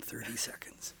 seconds and 30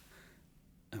 seconds.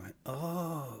 I went,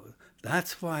 "Oh,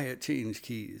 that's why it changed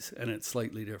keys, and it's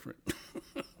slightly different."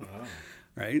 Wow.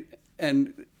 Right?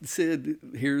 And Sid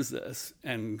hears this,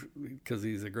 and because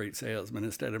he's a great salesman,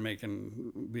 instead of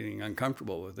being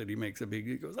uncomfortable with it, he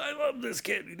goes, "I love this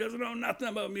kid. He doesn't know nothing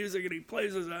about music, and he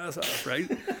plays his ass off," right?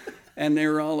 And they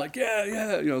were all like,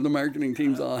 yeah, the marketing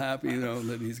team's all happy,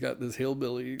 that he's got this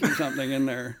hillbilly or something in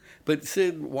there. But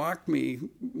Sid walked me,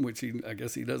 which I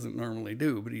guess he doesn't normally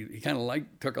do, but he kind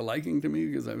of took a liking to me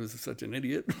because I was such an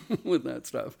idiot with that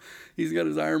stuff. He's got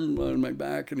his arm on my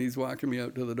back, and he's walking me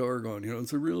out to the door going,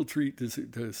 "It's a real treat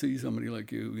to see somebody like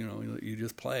you, you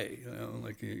just play,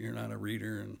 like you're not a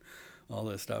reader and all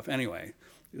this stuff." Anyway,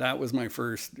 that was my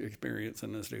first experience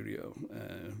in the studio,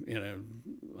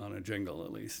 on a jingle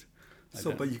at least.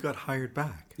 But you got hired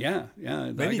back. Yeah.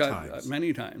 Many times.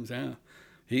 Many times, yeah.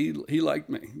 He liked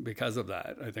me because of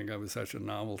that. I think I was such a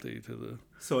novelty to the...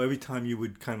 So every time you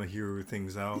would kind of hear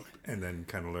things out and then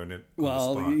kind of learn it on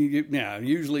well, the spot. Yeah,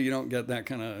 usually you don't get that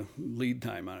kind of lead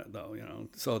time on it, though,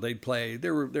 So they'd play.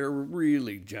 They were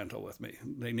really gentle with me.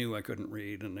 They knew I couldn't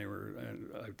read, and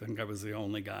I think I was the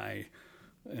only guy,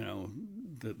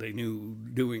 that they knew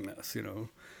doing this,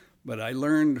 But I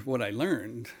learned what I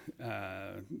learned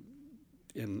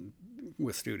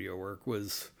with studio work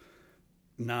was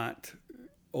not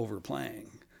overplaying,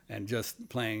 and just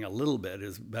playing a little bit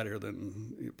is better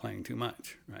than playing too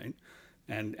much, right?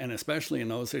 And especially in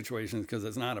those situations, because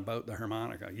it's not about the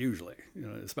harmonica usually,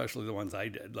 especially the ones I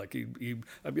did. Like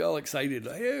I'd be all excited,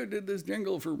 like, "Hey, I did this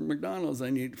jingle for McDonald's,"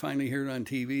 and you'd finally hear it on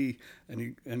TV,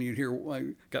 and you'd hear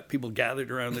got people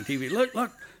gathered around the TV,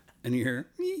 look, and you hear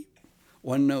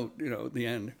one note, at the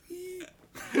end.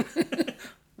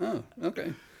 Oh,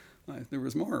 okay. There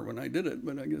was more when I did it,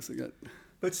 but I guess I got...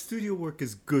 But studio work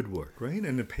is good work, right?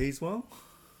 And it pays well?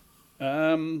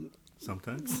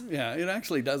 Sometimes. Yeah, it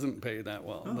actually doesn't pay that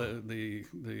well. Oh.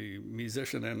 The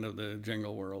musician end of the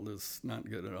jingle world is not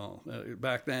good at all.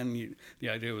 Back then, the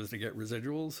idea was to get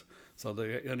residuals, so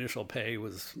the initial pay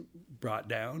was brought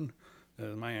down,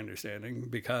 my understanding,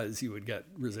 because you would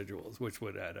get residuals, which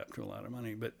would add up to a lot of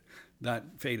money. But that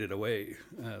faded away.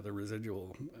 The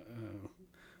residual...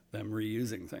 them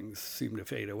reusing things seemed to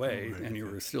fade away, and you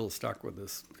were still stuck with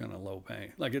this kind of low pay.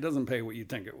 Like, it doesn't pay what you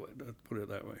think it would, let's put it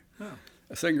that way. Oh.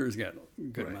 Singers get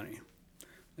good money.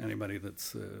 Anybody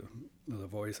that's with a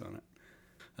voice on it.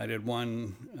 I did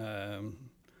one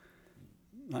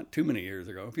not too many years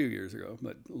ago, a few years ago,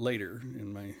 but later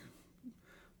in my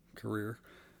career.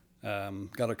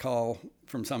 Got a call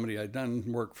from somebody I'd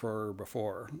done work for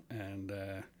before, and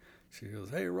she goes,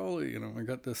 "Hey, Rolly, I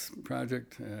got this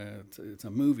project. It's a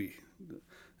movie,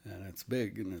 and it's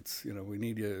big, and it's we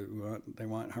need you. They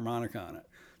want harmonica on it.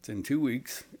 It's in 2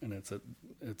 weeks, and it's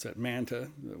at Manta,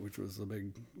 which was the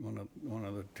big one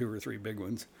of the 2 or 3 big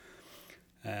ones."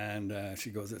 And she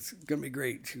goes, "It's gonna be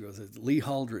great." She goes, "Lee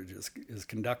Holdridge is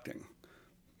conducting.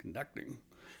 Conducting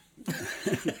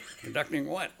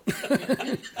what?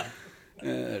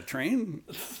 Train."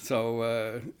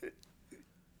 So.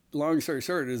 Long story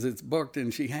short is it's booked,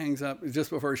 and she hangs up. Just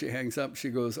before she hangs up, she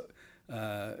goes,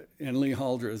 and Lee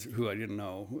Holdridge, who I didn't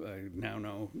know, I now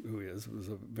know who he is, was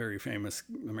a very famous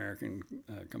American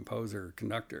composer,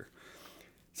 conductor.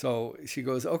 So she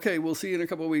goes, "Okay, we'll see you in a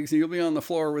couple of weeks, and you'll be on the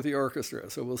floor with the orchestra.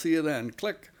 So we'll see you then."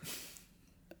 Click.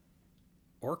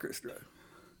 Orchestra.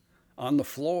 On the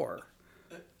floor.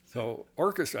 So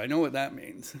orchestra, I know what that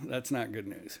means. That's not good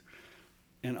news.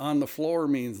 And on the floor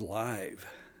means live,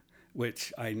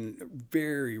 which I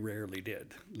very rarely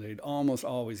did. They'd almost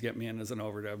always get me in as an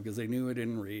overdub because they knew I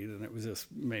didn't read, and it was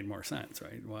just made more sense,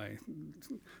 right? Why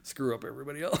screw up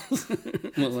everybody else?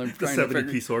 Well, I'm trying the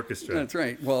 70-piece orchestra. That's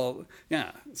right. Well,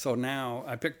 yeah. So now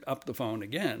I picked up the phone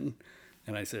again,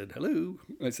 And I said, hello.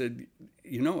 I said,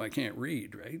 you know I can't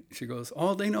read, right? She goes,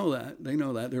 oh, they know that. They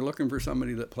know that. They're looking for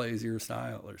somebody that plays your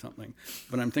style or something.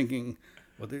 But I'm thinking,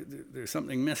 well, there's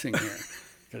something missing here.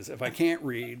 Because if I can't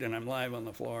read and I'm live on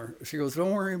the floor, she goes,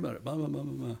 don't worry about it, blah, blah, blah,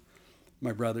 blah, blah.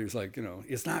 My brother's like,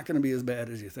 it's not going to be as bad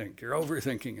as you think. You're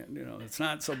overthinking it. It's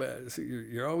not so bad.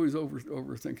 You're always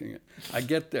overthinking it. I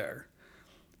get there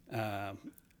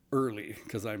early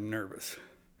because I'm nervous.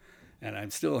 And I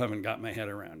still haven't got my head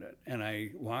around it. And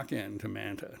I walk into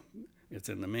Manta. It's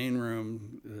in the main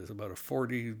room. There's about a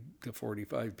 40 to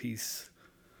 45 piece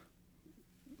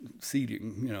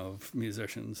seating, of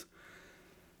musicians.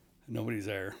 Nobody's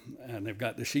there. And they've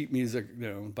got the sheet music,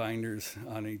 binders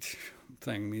on each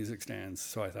thing, music stands.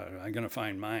 So I thought, I'm going to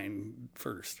find mine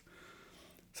first.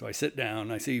 So I sit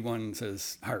down. I see one that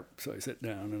says harp. So I sit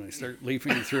down and I start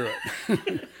leafing through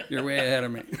it. You're way ahead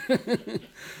of me.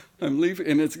 I'm leafing,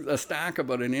 and it's a stack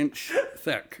about an inch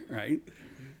thick, right?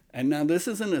 And now this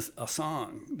isn't a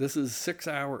song. This is 6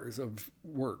 hours of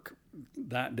work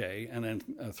that day, and then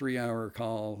a 3-hour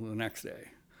call the next day,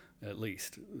 at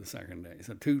least the second day.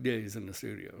 So 2 days in the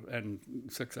studio and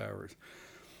 6 hours.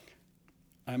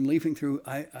 I'm leafing through.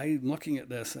 I'm looking at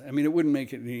this. I mean, it wouldn't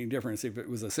make any difference if it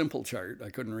was a simple chart. I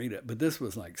couldn't read it, but this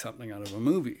was like something out of a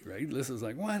movie, right? This is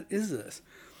like, what is this?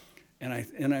 And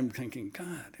I'm thinking,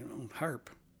 God,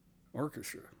 harp.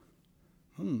 Orchestra.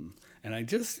 And I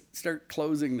just start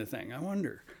closing the thing. I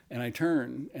wonder. And I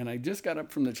turn, and I just got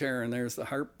up from the chair, and there's the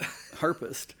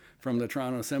harpist from the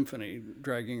Toronto Symphony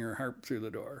dragging her harp through the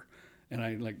door. And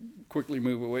I quickly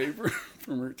move away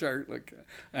from her chart.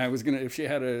 I was gonna, if she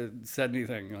had said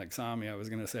anything, saw me, I was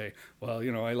gonna say, well,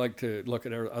 I like to look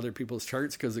at other people's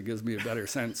charts because it gives me a better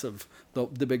sense of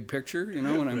the big picture,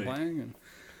 when I'm playing. And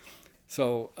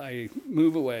so I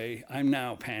move away. I'm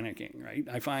now panicking, right?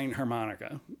 I find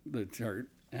harmonica, the chart,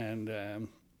 and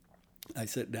I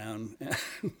sit down.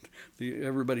 And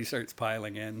everybody starts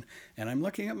piling in, and I'm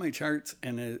looking at my charts,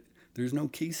 and there's no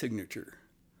key signature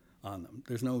on them.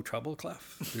 There's no treble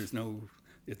clef.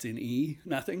 It's in E,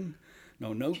 nothing,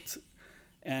 no notes,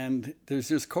 and there's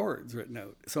just chords written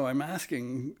out. So I'm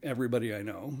asking everybody I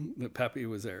know, that Pepe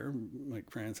was there,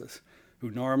 Mike Francis, who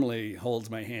normally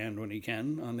holds my hand when he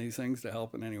can on these things to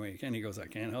help in any way he can. He goes, I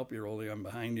can't help you, Rolly. I'm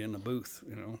behind you in the booth,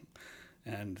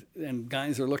 And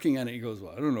guys are looking at it. He goes,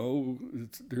 well, I don't know.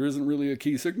 There isn't really a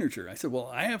key signature. I said, well,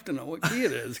 I have to know what key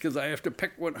it is because I have to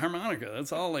pick what harmonica.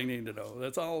 That's all I need to know.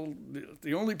 That's all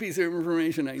the only piece of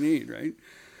information I need, right?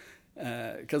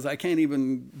 Because I can't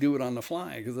even do it on the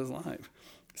fly because it's live.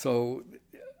 So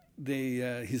he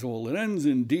said, well, it ends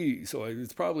in D, so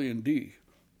it's probably in D.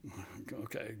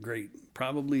 Okay, great.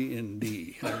 Probably in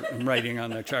D. I'm writing on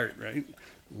the chart, right?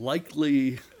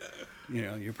 Likely,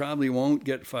 you probably won't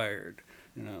get fired.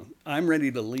 I'm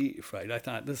ready to leave, right? I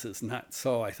thought, this is nuts.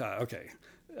 So I thought, okay,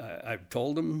 I've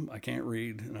told him I can't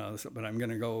read, but I'm going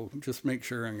to go, just make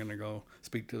sure I'm going to go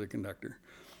speak to the conductor.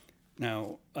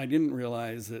 Now, I didn't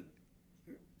realize that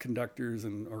conductors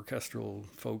and orchestral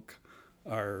folk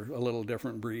are a little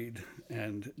different breed,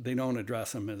 and they don't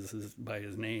address him by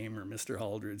his name or Mr.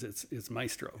 Holdridge. It's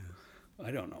Maestro. Yeah.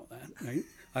 I don't know that, right?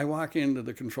 I walk into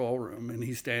the control room, and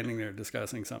he's standing there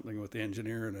discussing something with the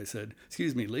engineer, and I said,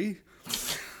 excuse me, Lee?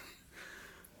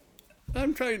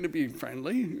 I'm trying to be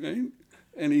friendly, right?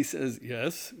 And he says,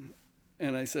 yes.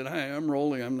 And I said, hi, I'm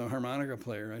Rolly. I'm the harmonica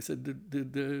player. I said,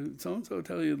 did so-and-so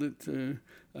tell you that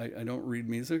I don't read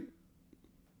music?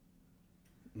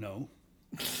 No.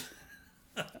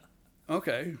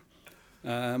 Okay.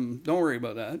 Don't worry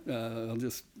about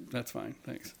that. That's fine.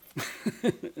 Thanks.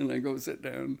 And I go sit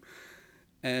down.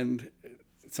 And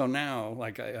so now,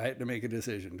 I had to make a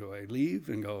decision. Do I leave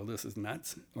and go, this is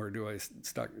nuts? Or do I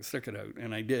stick it out?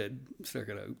 And I did stick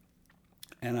it out.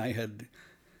 And I had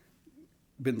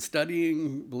been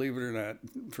studying, believe it or not,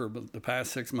 for the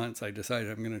past 6 months. I decided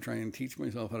I'm going to try and teach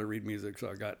myself how to read music. So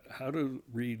I got How to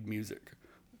Read Music.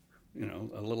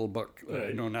 A little book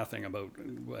I know nothing about.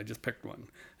 I just picked one.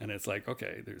 And it's like,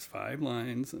 okay, there's 5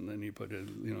 lines, and then you put it,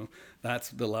 that's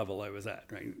the level I was at,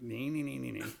 right?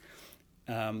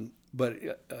 But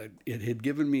it had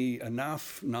given me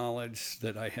enough knowledge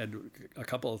that I had a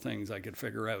couple of things I could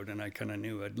figure out, and I kind of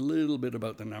knew a little bit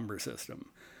about the number system.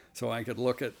 So I could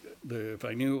look at if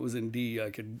I knew it was in D, I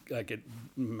could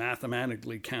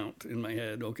mathematically count in my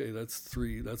head, okay, that's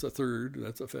 3, that's a third,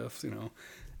 that's a fifth,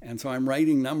 And so I'm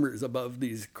writing numbers above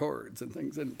these chords and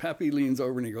things. And Pepe leans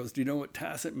over and he goes, do you know what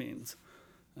tacit means?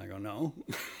 I go, no.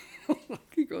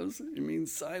 He goes, it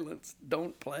means silence,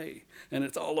 don't play. And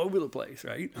it's all over the place,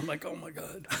 right? I'm like, oh my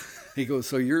God. He goes,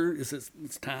 so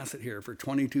it's tacit here for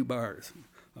 22 bars.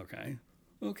 Okay.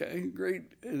 okay, great.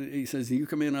 And he says, you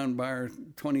come in on bar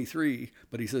 23,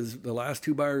 but he says, the last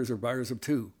 2 bars are bars of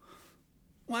 2.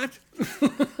 What?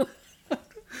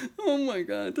 Oh my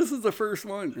God, this is the first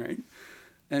one, right?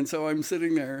 And so I'm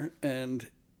sitting there, and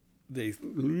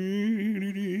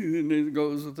and it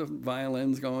goes with the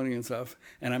violins going and stuff,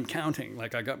 and I'm counting,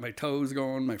 like I got my toes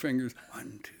going, my fingers,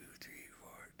 1, 2, 3,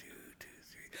 4, 2, 2,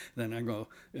 3. Then I go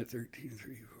at 13,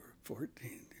 3, 4,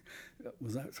 14.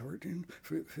 Was that 14?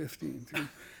 15. 3.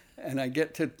 And I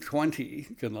get to 20,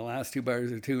 because the last 2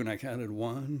 bars are 2, and I counted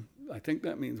 1. I think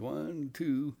that means 1,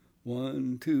 2,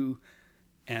 1, 2.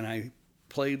 And I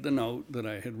played the note that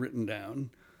I had written down.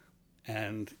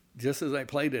 And just as I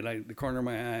played it, the corner of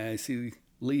my eye, I see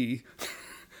Lee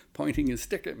pointing his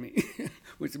stick at me,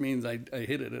 which means I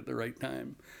hit it at the right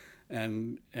time.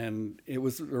 And it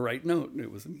was the right note.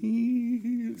 It was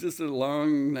just a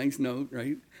long, nice note,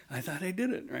 right? I thought I did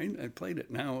it, right? I played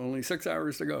it. Now only 6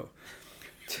 hours to go.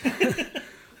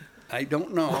 I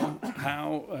don't know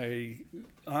how. I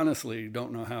honestly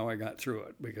don't know how I got through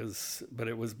it, but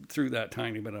it was through that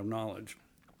tiny bit of knowledge.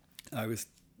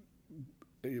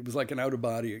 It was like an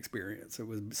out-of-body experience. It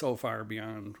was so far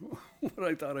beyond what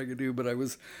I thought I could do. But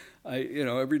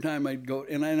every time I'd go,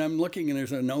 and I'm looking, and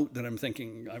there's a note that I'm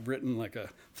thinking I've written like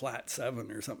a flat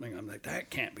 7 or something. I'm like,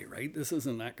 that can't be right. This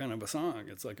isn't that kind of a song.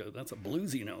 It's like that's a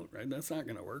bluesy note, right? That's not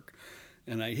going to work.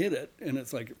 And I hit it, and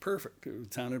it's like perfect.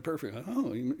 It sounded perfect.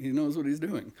 Oh, he knows what he's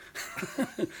doing.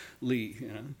 Lee,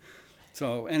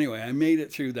 So anyway, I made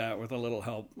it through that with a little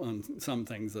help on some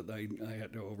things that I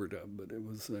had to overdub, but it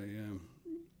was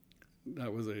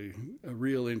that was a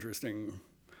real interesting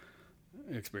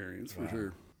experience for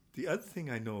sure. The other thing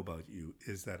I know about you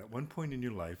is that at one point in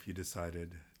your life you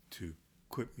decided to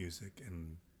quit music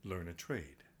and learn a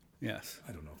trade. Yes.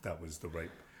 I don't know if that was the right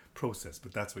process,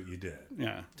 but that's what you did.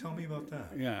 Yeah. Tell me about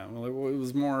that. Yeah, well, it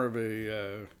was more of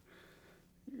a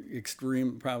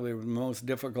extreme, probably the most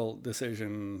difficult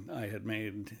decision I had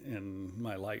made in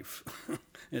my life,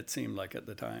 it seemed like at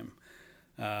the time.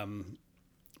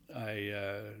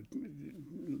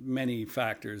 Many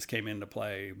factors came into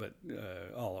play, but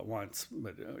all at once.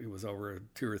 But it was over a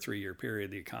 2 or 3 year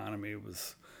period. The economy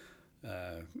was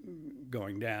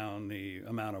going down. The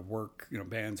amount of work,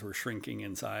 bands were shrinking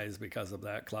in size because of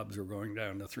that. Clubs were going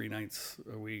down to 3 nights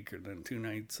a week, or then 2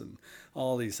 nights, and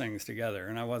all these things together.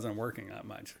 And I wasn't working that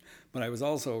much, but I was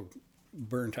also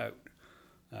burnt out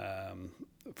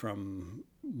from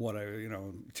what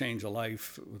change of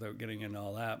life, without getting into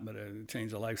all that, but a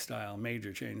change of lifestyle,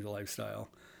 major change of lifestyle.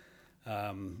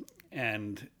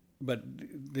 But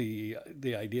the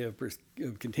idea of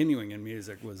continuing in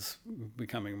music was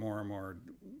becoming more and more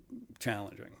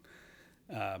challenging.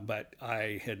 But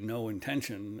I had no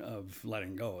intention of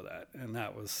letting go of that. And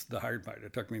that was the hard part.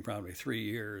 It took me probably 3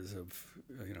 years of,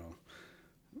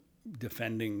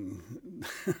 defending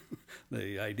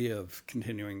the idea of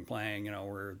continuing playing,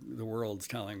 where the world's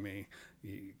telling me,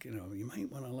 you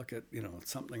might want to look at,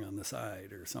 something on the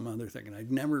side or some other thing. And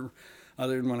I'd never,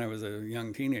 other than when I was a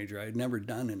young teenager, I'd never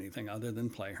done anything other than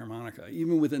play harmonica.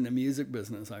 Even within the music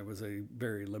business, I was a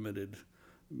very limited,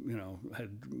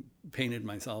 had painted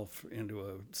myself into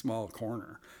a small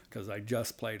corner because I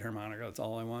just played harmonica. That's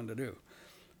all I wanted to do.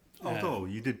 Although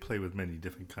you did play with many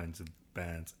different kinds of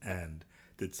bands and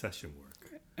did session work.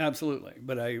 Absolutely.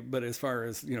 But as far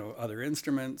as, other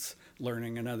instruments,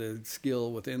 learning another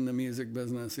skill within the music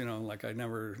business, like I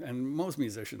never, and most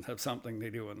musicians have something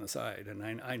they do on the side, and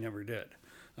I never did.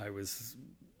 I was,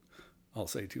 I'll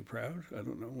say, too proud. I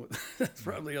don't know. That's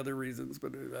probably other reasons,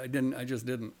 but I just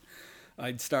didn't.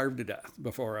 I'd starved to death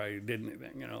before I did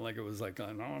anything, like it was like,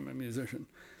 oh, no, I'm a musician.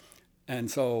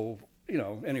 And so,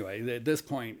 anyway, at this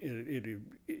point,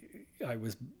 I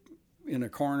was in a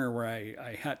corner where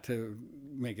I had to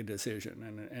make a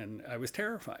decision, and I was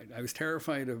terrified. I was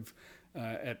terrified of,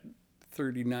 at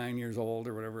 39 years old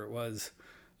or whatever it was,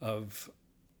 of,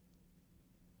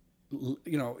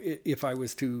 if I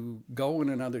was to go in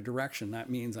another direction, that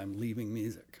means I'm leaving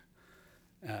music.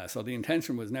 So the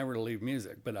intention was never to leave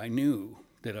music, but I knew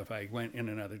that if I went in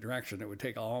another direction, it would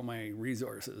take all my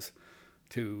resources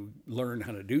to learn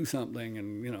how to do something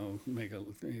and,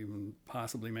 even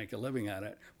possibly make a living at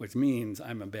it, which means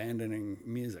I'm abandoning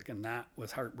music. And that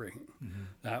was heartbreaking. Mm-hmm.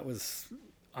 That was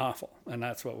awful. And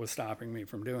that's what was stopping me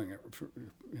from doing it,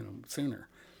 sooner.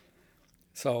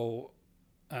 So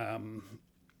I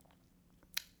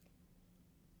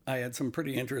had some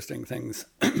pretty interesting things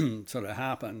sort of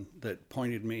happen that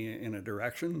pointed me in a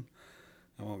direction.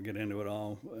 I won't get into it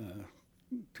all,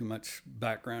 too much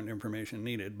background information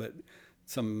needed, but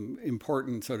some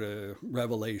important sort of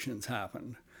revelations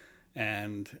happened.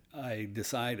 And I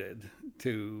decided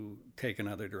to take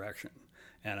another direction.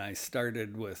 And I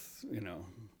started with, it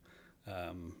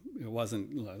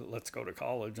wasn't, let's go to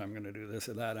college, I'm going to do this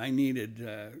or that. I needed,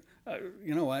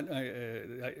 you know what,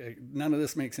 none of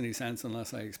this makes any sense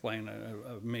unless I explain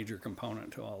a major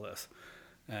component to all this.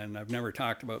 And I've never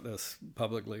talked about this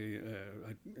publicly.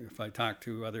 If I talk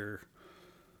to other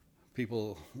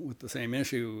people with the same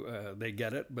issue, they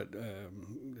get it, but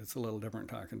it's a little different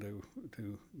talking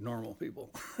to normal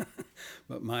people.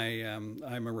 But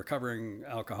I'm a recovering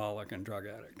alcoholic and drug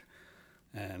addict,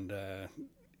 and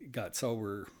got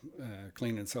sober,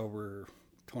 clean and sober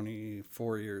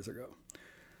 24 years ago.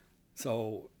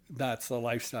 So that's the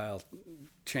lifestyle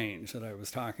change that I was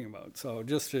talking about. So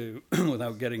just to,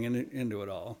 without getting into it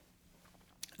all,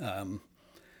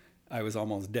 I was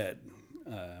almost dead,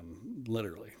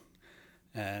 literally.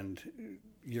 And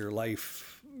your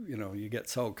life, you get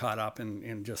so caught up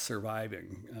in just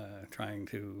surviving, trying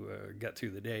to get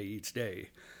through the day each day,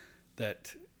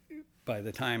 that by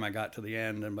the time I got to the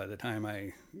end and by the time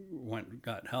I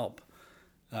got help,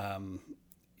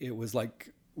 it was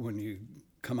like when you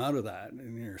come out of that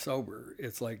and you're sober,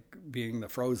 it's like being the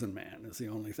frozen man is the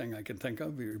only thing I can think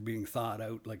of. You're being thought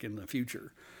out like in the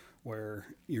future, where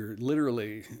you're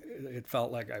literally, it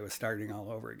felt like I was starting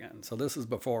all over again. So this is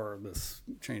before this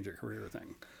change of career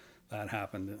thing. That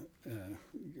happened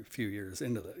a few years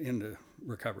into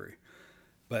recovery.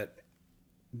 But,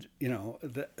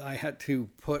 I had to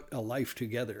put a life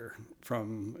together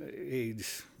from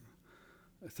age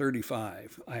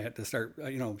 35. I had to start,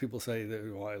 people say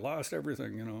that, well, I lost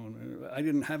everything, I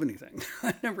didn't have anything.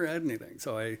 I never had anything.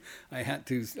 So I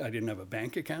didn't have a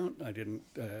bank account. I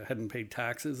hadn't paid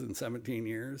taxes in 17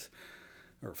 years,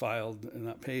 or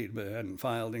not paid, but I hadn't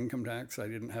filed income tax. I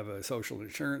didn't have a social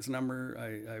insurance number.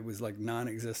 I was like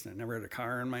non-existent. Never had a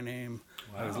car in my name.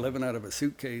 Wow. I was living out of a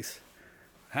suitcase.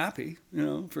 Happy,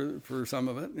 for some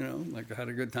of it, like I had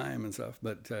a good time and stuff,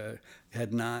 but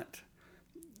had not,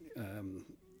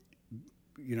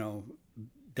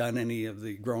 done any of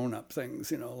the grown-up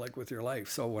things, like with your life.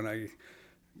 So when I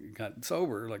got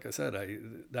sober, like I said,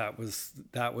 that was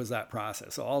that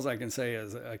process. So all I can say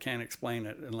is I can't explain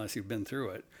it unless you've been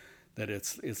through it, that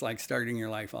it's like starting your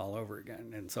life all over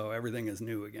again. And so everything is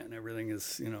new again. Everything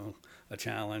is, a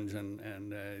challenge,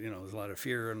 and there's a lot of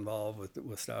fear involved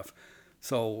with stuff.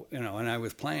 So, and I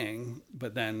was playing,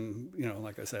 but then,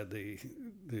 like I said,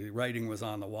 the writing was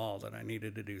on the wall that I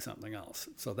needed to do something else.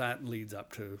 So that leads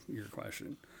up to your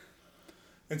question.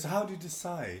 And so how do you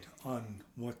decide on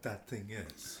what that thing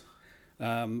is?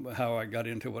 How I got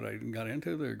into what I got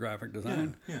into, the graphic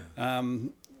design? Yeah.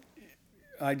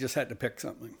 I just had to pick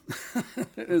something.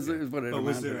 is what it But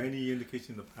was there any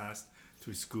indication in the past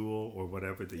through school or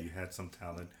whatever that you had some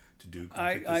talent to do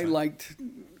graphic design? I liked...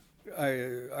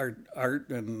 art,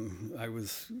 and I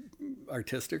was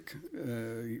artistic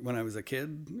when I was a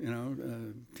kid,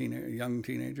 young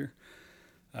teenager,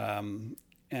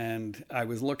 and I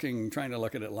was trying to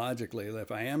look at it logically.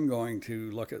 If I am going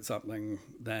to look at something,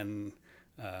 then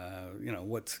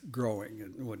what's growing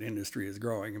and what industry is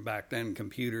growing. And back then,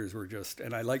 computers were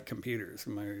and I liked computers.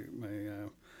 My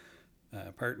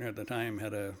partner at the time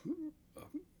had a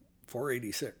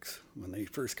 486 when they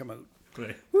first come out.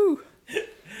 Right. Woo!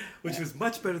 Which was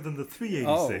much better than the 386.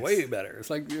 Oh, way better. It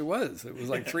was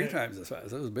like 3 times as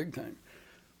fast. It was big time.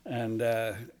 And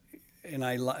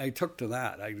I took to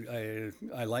that.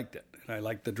 I liked it. And I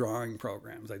liked the drawing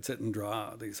programs. I'd sit and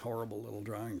draw these horrible little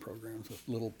drawing programs with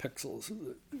little pixels.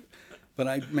 But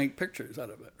I'd make pictures out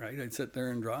of it, right? I'd sit there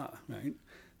and draw, right?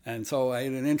 And so I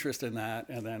had an interest in that.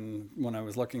 And then when I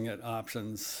was looking at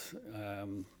options,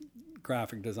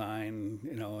 graphic design,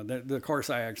 the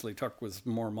course I actually took was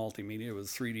more multimedia. It was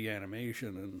 3D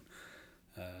animation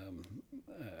and,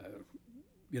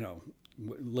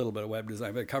 a little bit of web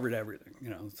design, but it covered everything,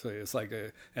 So it's like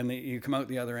you come out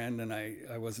the other end, and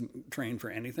I wasn't trained for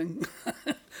anything,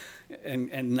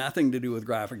 and nothing to do with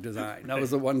graphic design. That was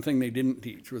the one thing they didn't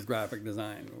teach, was graphic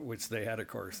design, which they had a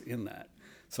course in that.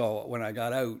 So when I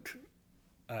got out,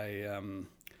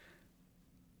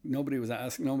 nobody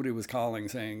was calling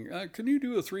saying, can you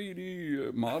do a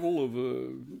 3D model of a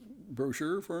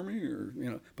brochure for me?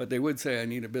 Or, but they would say, I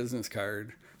need a business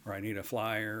card, or I need a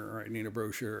flyer, or I need a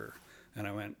brochure. And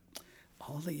I went,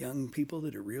 all the young people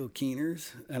that are real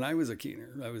keeners, and I was a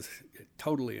keener. I was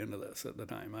totally into this at the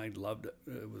time. I loved it.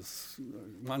 It was,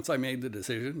 once I made the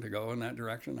decision to go in that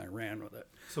direction, I ran with it.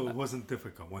 So it wasn't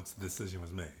difficult once the decision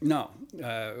was made? No.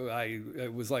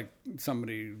 It was like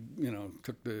somebody,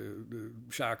 took the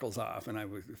shackles off, and I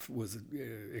was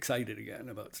excited again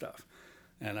about stuff.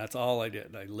 And that's all I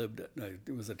did. I lived it.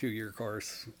 It was a 2-year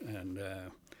course, and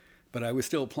but I was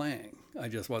still playing. I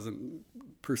just wasn't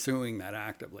pursuing that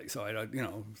actively. So I,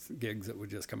 gigs that would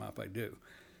just come up, I'd do.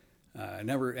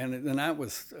 Never, and that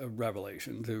was a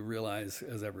revelation to realize,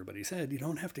 as everybody said, you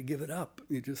don't have to give it up.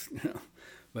 You just,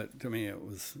 But to me,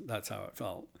 that's how it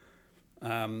felt.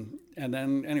 And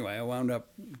then anyway, I wound up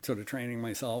sort of training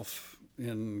myself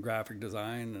in graphic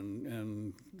design,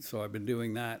 and so I've been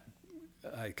doing that.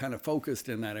 I kind of focused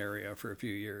in that area for a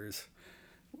few years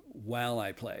while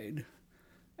I played,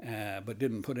 but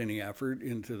didn't put any effort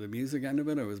into the music end of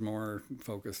it. I was more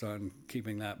focused on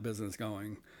keeping that business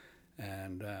going,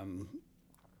 and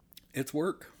it's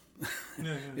work.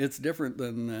 Yeah. It's different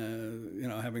than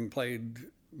having played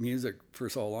music for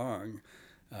so long.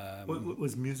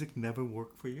 Was music never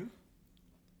work for you?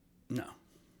 No,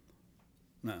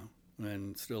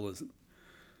 and still isn't.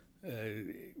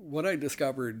 What I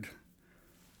discovered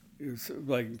is,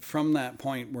 like, from that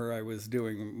point where I was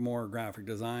doing more graphic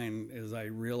design, is I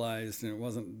realized, and it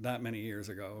wasn't that many years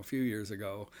ago, a few years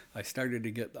ago, I started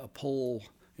to get a pull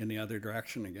in the other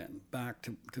direction again, back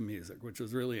to music, which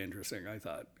was really interesting, I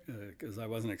thought, because I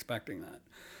wasn't expecting that.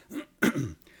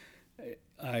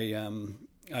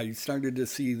 I started to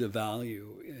see the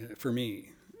value for me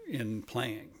in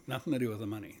playing. Nothing to do with the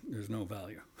money. There's no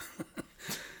value.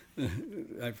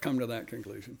 I've come to that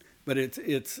conclusion. But it's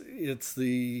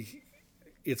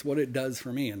what it does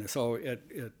for me. And so at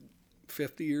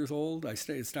 50 years old,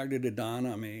 it started to dawn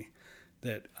on me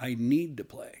that I need to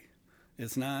play.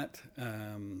 It's not,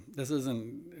 this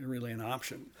isn't really an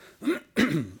option.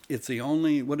 It's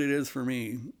what it is for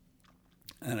me,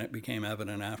 and it became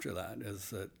evident after that,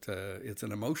 is that it's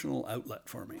an emotional outlet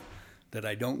for me that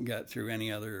I don't get through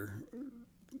any other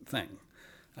thing.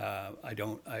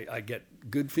 I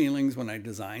get good feelings when I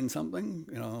design something,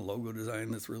 a logo design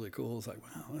that's really cool. It's like,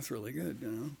 wow, that's really good,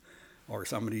 Or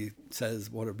somebody says,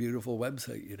 what a beautiful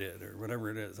website you did, or whatever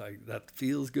it is. That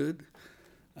feels good.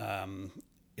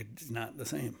 It's not the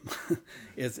same.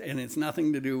 It's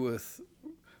nothing to do with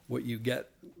what you get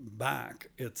back.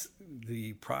 It's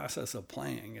the process of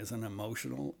playing is an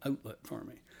emotional outlet for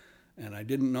me. And I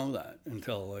didn't know that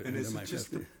until and is my it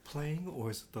just 50s. the playing, or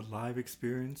is it the live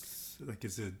experience? Like,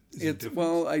 is it different?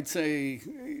 Well, I'd say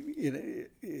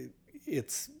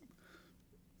it's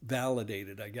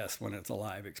validated, I guess, when it's a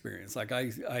live experience. Like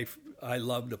I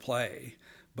love to play,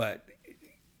 but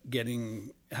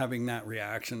having that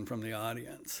reaction from the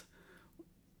audience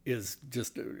is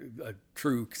just a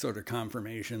true sort of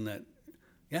confirmation that,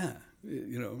 yeah,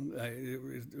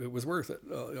 it was worth it.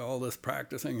 All this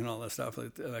practicing and all this stuff,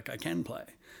 like I can play,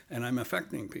 and I'm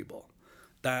affecting people.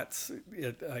 That's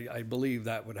it. I believe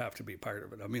that would have to be part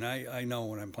of it. I mean, I know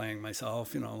when I'm playing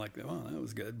myself, like, oh, that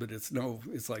was good, but it's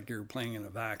like you're playing in a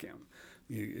vacuum.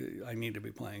 I need to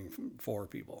be playing for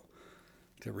people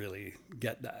to really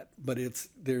get that. But it's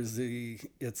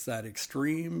that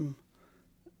extreme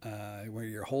where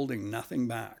you're holding nothing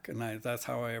back, and that's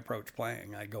how I approach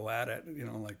playing. I go at it,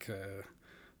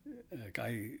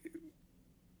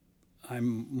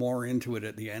 I'm more into it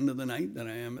at the end of the night than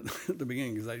I am at the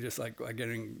beginning, because I just like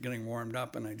getting warmed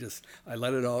up, and I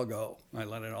let it all go. I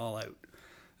let it all out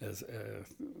as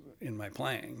in my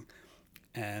playing,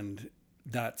 and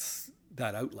that's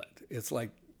that outlet. It's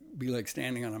like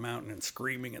standing on a mountain and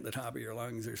screaming at the top of your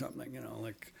lungs or something,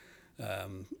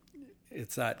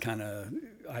 it's that kind of,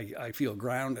 I feel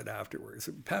grounded afterwards.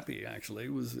 Pepe actually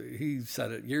he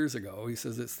said it years ago. He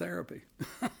says it's therapy.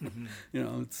 Mm-hmm.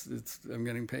 I'm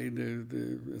getting paid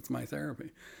it's my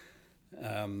therapy.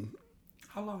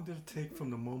 How long did it take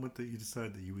from the moment that you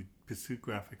decided that you would pursue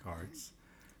graphic arts,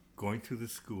 going through the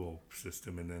school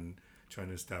system, and then trying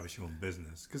to establish your own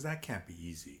business? Because that can't be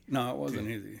easy. No, it wasn't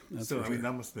easy. That's so, for sure.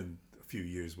 that must have been a few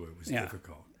years where it was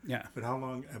difficult. Yeah. But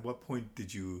at what point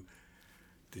did you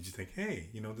think, hey,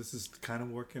 this is kind of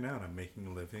working out, I'm making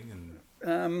a living?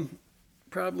 And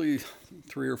probably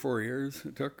 3 or 4 years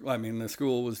it took. I mean, the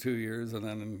school was 2 years, and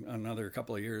then another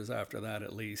couple of years after that,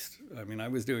 at least. I mean, I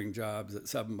was doing jobs at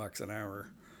 $7 an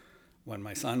hour when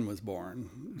my son was born,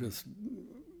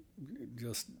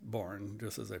 just born,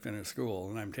 just as I finished school,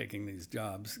 and I'm taking these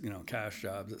jobs, cash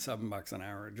jobs at $7 an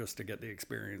hour just to get the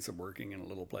experience of working in a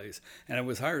little place. And it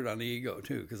was hard on the ego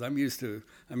too, because I'm used to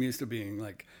being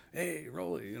like, hey,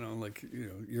 Rolly,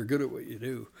 you're good at what you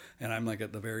do, and I'm like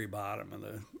at the very bottom of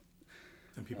the.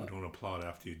 And people don't applaud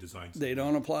after you design something. They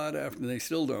don't applaud after. They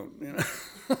still don't.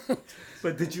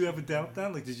 But did you ever doubt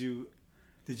that? Like, did you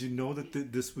know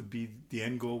that this would be the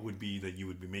end goal? Would be that you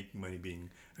would be making money being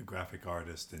a graphic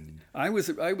artist? And I was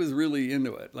really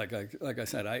into it. Like I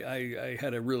said, I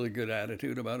had a really good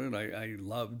attitude about it. I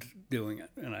loved doing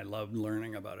it, and I loved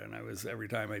learning about it. And every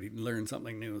time I learned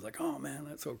something new, I was like, oh man,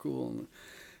 that's so cool.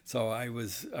 So I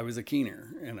was a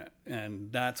keener in it,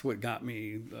 and that's what got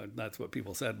me. That's what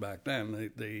people said back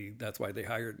then. That's why they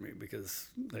hired me, because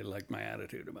they liked my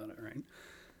attitude about it, right?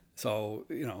 So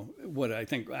what I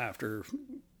think after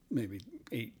maybe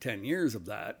 8-10 years of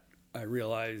that, I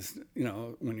realized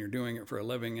when you're doing it for a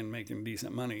living and making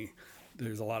decent money,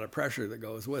 there's a lot of pressure that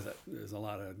goes with it. There's a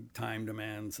lot of time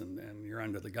demands, and you're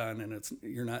under the gun, and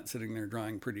you're not sitting there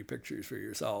drawing pretty pictures for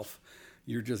yourself.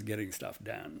 You're just getting stuff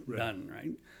done,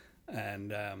 right?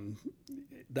 And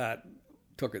that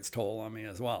took its toll on me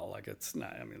as well. Like, it's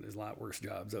not, I mean, there's a lot worse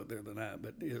jobs out there than that,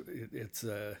 but it's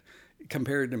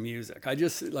compared to music. I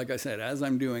just, like I said, as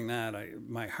I'm doing that,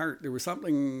 my heart, there was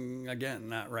something, again,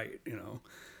 not right,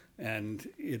 and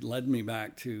it led me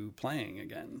back to playing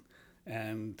again.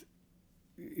 And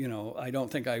I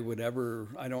don't think I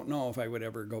don't know if I would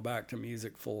ever go back to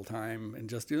music full time and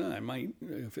just do that. I might,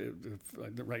 if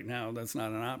right now that's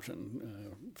not an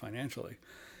option financially.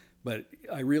 But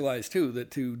I realized too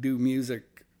that to do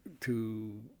music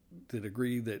to the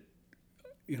degree that,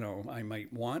 I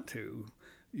might want to,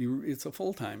 it's a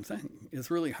full-time thing. It's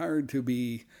really hard to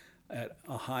be at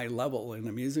a high level in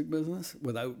the music business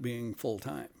without being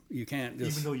full-time. You can't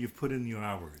just... Even though you've put in your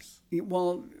hours.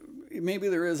 Well, maybe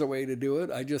there is a way to do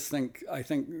it. I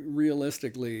think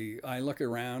realistically, I look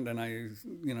around and I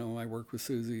work with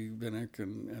Susie Vinnick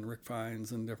and Rick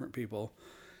Fines and different people,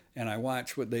 and I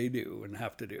watch what they do and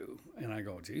have to do, and I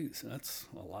go, geez, that's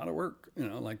a lot of work.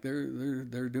 Like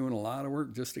they're doing a lot of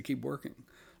work just to keep working.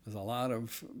 There's a lot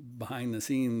of behind the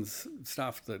scenes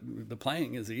stuff that the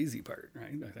playing is the easy part,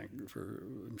 right? I think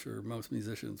I'm sure most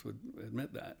musicians would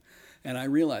admit that, and I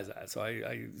realize that. So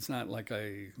it's not like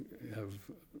I'm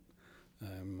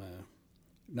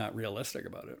not realistic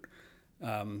about it.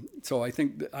 So I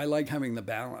think I like having the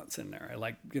balance in there. I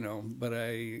like, but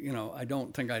I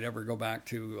don't think I'd ever go back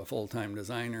to a full-time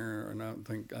designer, or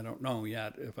I don't know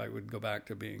yet if I would go back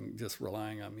to being just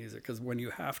relying on music, because when you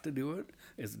have to do it,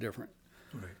 it's different.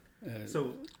 Right.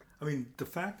 So, I mean, the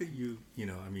fact that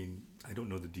I don't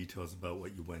know the details about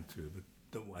what you went through,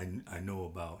 but I know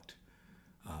about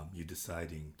you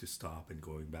deciding to stop and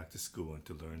going back to school and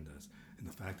to learn this. And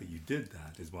the fact that you did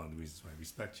that is one of the reasons why I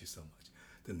respect you so much.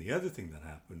 Then the other thing that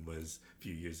happened was a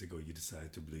few years ago, you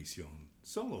decided to release your own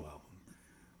solo album,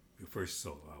 your first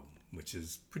solo album, which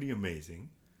is pretty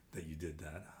amazing that you did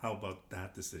that. How about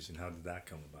that decision? How did that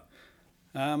come about?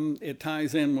 It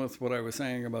ties in with what I was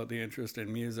saying about the interest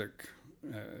in music.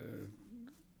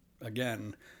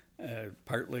 Again,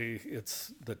 partly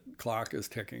it's the clock is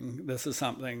ticking. This is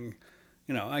something,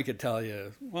 I could tell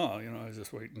you, well, I was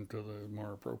just waiting until the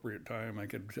more appropriate time. I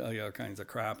could tell you all kinds of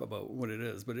crap about what it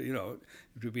is. But,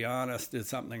 to be honest, it's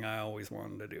something I always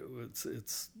wanted to do.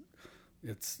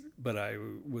 But I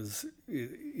was,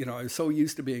 I was so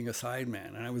used to being a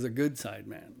sideman, and I was a good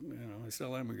sideman. I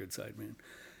still am a good sideman.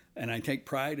 And I take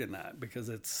pride in that, because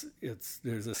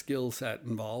there's a skill set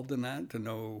involved in that to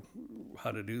know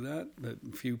how to do that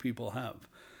few people have,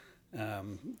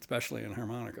 especially in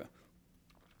harmonica.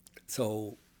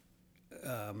 So,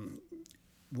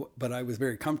 but I was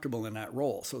very comfortable in that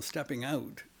role. So stepping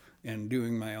out and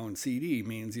doing my own CD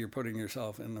means you're putting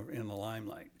yourself in the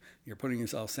limelight. You're putting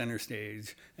yourself center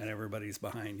stage, and everybody's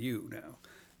behind you now.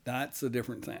 That's a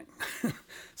different thing.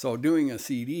 So doing a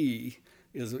CD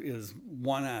is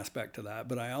one aspect to that,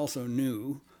 but I also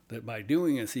knew that by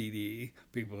doing a CD,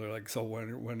 people are like, so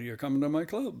when are you coming to my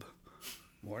club?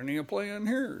 When are you playing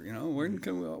here? Why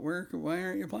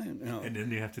aren't you playing? And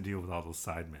then you have to deal with all those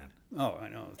sidemen. Oh, I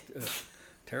know, it's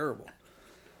terrible.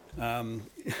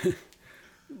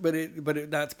 But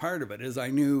that's part of it. Is I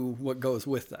knew what goes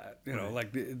with that. Right.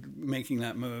 Like making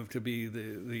that move to be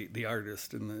the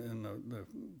artist and the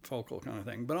focal kind of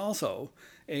thing. But also,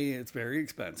 it's very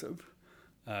expensive.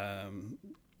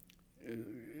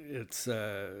 It's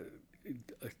a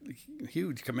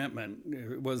huge commitment.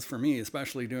 It was for me,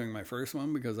 especially doing my first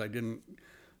one, because I didn't,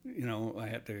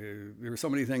 there were so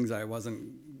many things I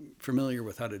wasn't familiar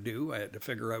with how to do. I had to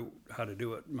figure out how to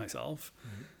do it myself.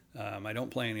 Mm-hmm. I don't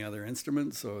play any other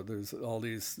instruments, so there's all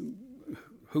these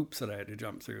hoops that I had to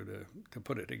jump through to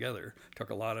put it together. It took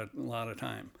a lot of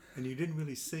time. And you didn't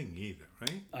really sing either,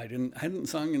 right? I hadn't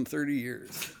sung in 30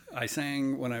 years. I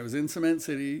sang when I was in Cement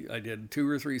City. I did 2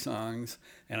 or 3 songs,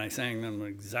 and I sang them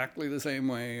exactly the same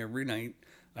way every night.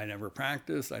 I never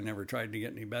practiced. I never tried to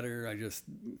get any better. I just,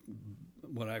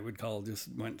 what I would call, just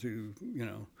went to,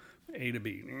 A to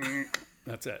B.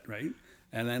 That's it, right?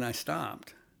 And then I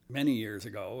stopped many years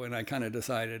ago, and I kind of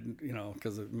decided,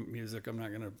 because of music, I'm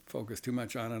not going to focus too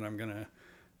much on it. I'm going to,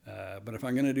 but if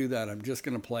I'm going to do that, I'm just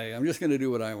going to play. I'm just going to do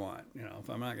what I want. If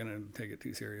I'm not going to take it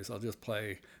too serious, I'll just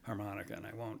play harmonica, and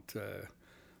I won't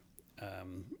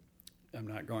I'm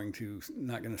not going to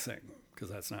sing because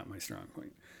that's not my strong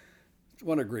point.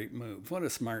 What a great move. What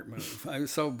a smart move. I was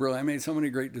so brilliant. I made so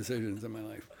many great decisions in my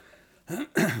life.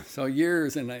 So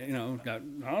years, and I don't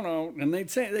know. And they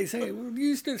say, well, you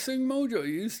used to sing Mojo.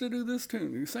 You used to do this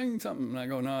tune. You sang something. And I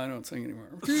go, no, I don't sing anymore.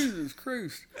 Jesus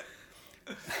Christ.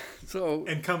 So.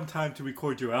 And come time to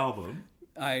record your album.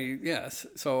 Yes.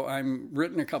 So I'm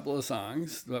written a couple of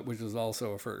songs, which is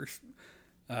also a first.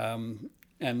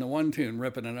 And the one tune,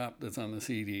 Ripping It Up, that's on the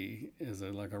CD is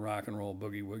like a rock and roll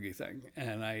boogie woogie thing.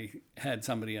 And I had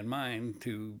somebody in mind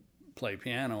to play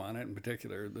piano on it, in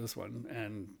particular this one,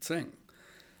 and sing.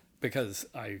 Because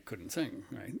I couldn't sing,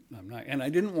 right? And I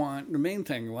didn't want, the main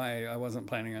thing why I wasn't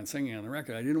planning on singing on the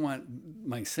record, I didn't want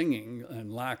my singing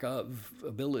and lack of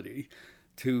ability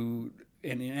to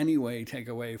in any way take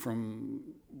away from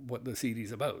what the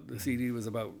CD's about. The CD was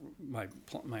about my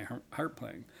harp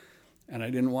playing. And I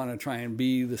didn't want to try and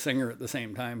be the singer at the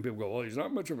same time. People go, well, he's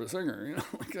not much of a singer.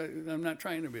 I'm not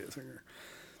trying to be a singer.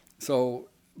 So,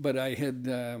 but I had,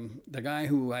 the guy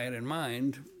who I had in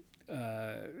mind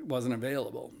wasn't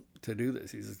available to do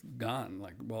this. He's gone,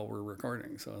 like, while we're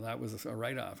recording. So that was a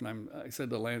write-off. And I said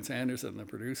to Lance Anderson, the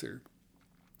producer,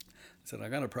 I said, I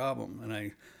got a problem. And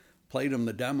I played him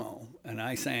the demo, and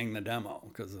I sang the demo,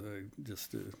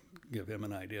 just to give him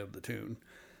an idea of the tune.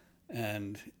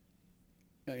 And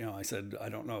I said, I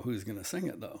don't know who's going to sing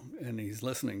it, though. And he's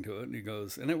listening to it, and he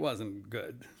goes, and it wasn't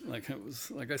good. Like, it was,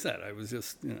 like I said, I was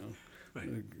just, right.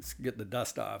 Get the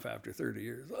dust off after 30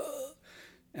 years.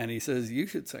 And he says, you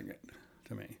should sing it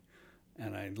to me.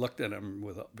 And I looked at him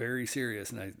very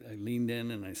serious, and I leaned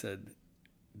in, and I said,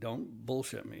 don't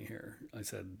bullshit me here. I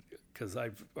said, because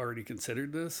I've already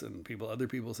considered this, and other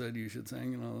people said you should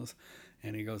sing and all this.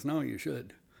 And he goes, no, you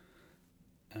should.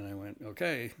 And I went,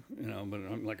 okay,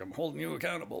 but I'm holding you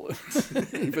accountable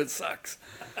if it sucks.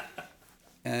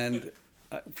 And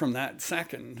from that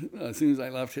second, as soon as I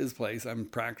left his place, I'm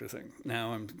practicing.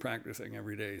 Now I'm practicing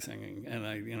every day singing, and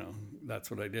that's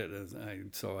what I did.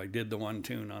 So I did the one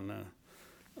tune on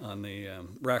the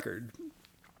record,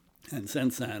 and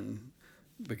since then,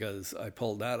 because I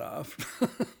pulled that off,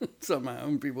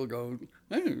 somehow people go,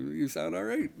 hey, you sound all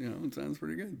right. It sounds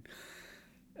pretty good.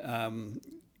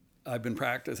 I've been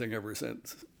practicing ever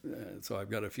since, so I've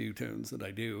got a few tunes that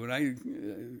I do,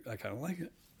 and I kind of like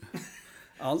it.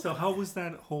 So how was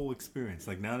that whole experience?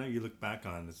 Like, now that you look back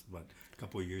on this, a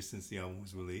couple of years since the album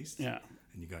was released? Yeah.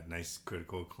 And you got nice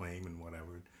critical acclaim and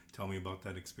whatever. Tell me about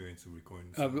that experience of recording.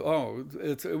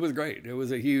 It was great. It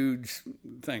was a huge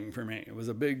thing for me. It was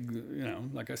a big,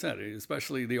 like I said,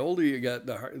 especially the older you get,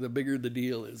 the bigger the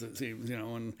deal is, it seems,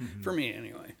 and for me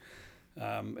anyway.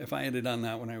 If I had done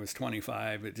that when I was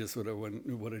 25, it just would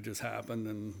have just happened,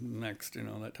 and next,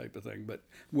 that type of thing. But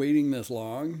waiting this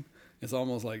long, it's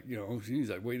almost like,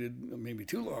 geez, I waited maybe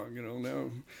too long, now.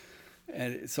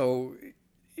 And so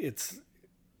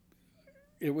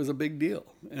it was a big deal,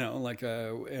 and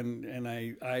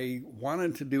I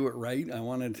wanted to do it right. I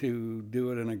wanted to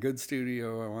do it in a good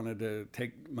studio. I wanted to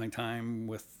take my time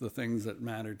with the things that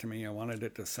mattered to me. I wanted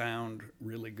it to sound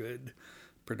really good,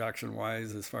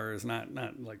 production-wise, as far as not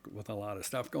like with a lot of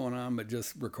stuff going on, but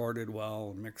just recorded well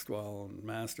and mixed well and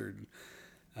mastered,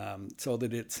 so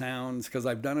that it sounds, because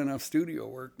I've done enough studio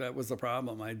work. That was the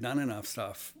problem. I'd done enough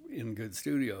stuff in good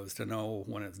studios to know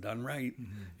when it's done right,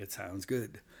 it sounds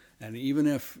good. And even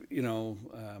if,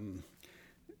 even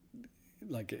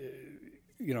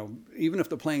if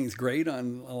the playing's great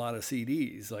on a lot of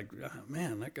CDs, like, oh,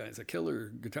 man, that guy's a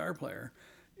killer guitar player.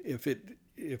 If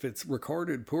it's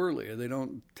recorded poorly, or they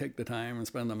don't take the time and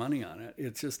spend the money on it,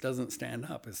 it just doesn't stand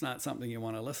up. It's not something you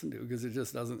want to listen to, because it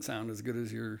just doesn't sound as good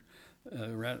as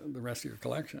the rest of your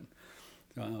collection.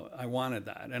 I wanted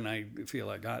that, and I feel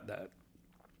I got that.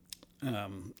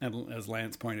 And as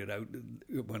Lance pointed out,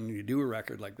 when you do a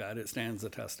record like that, it stands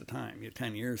the test of time.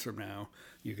 10 years from now,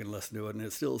 you can listen to it, and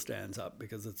it still stands up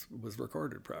because it was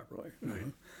recorded properly.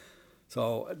 Right.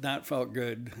 So that felt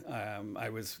good. I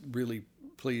was really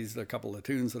pleased. A couple of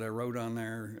tunes that I wrote on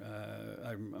there,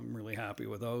 I'm really happy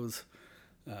with those,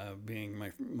 being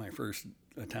my first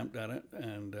attempt at it.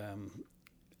 And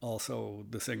also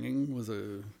the singing was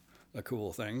a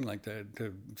cool thing, like to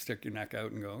stick your neck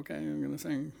out and go, okay, I'm going to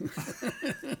sing.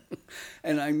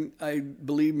 And I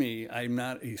believe me, I'm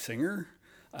not a singer.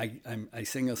 I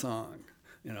sing a song.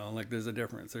 There's a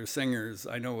difference. There's singers.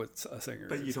 I know it's a singer.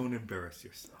 But you don't embarrass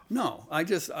yourself. No,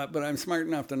 but I'm smart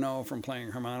enough to know from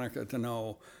playing harmonica to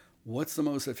know what's the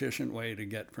most efficient way to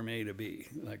get from A to B.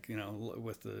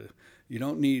 You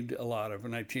don't need a lot of,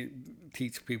 and I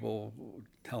teach people,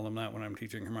 tell them that when I'm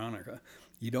teaching harmonica,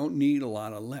 you don't need a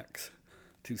lot of licks.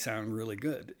 to sound really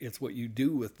good. It's what you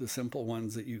do with the simple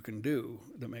ones that you can do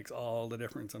that makes all the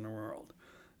difference in the world.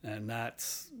 And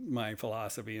that's my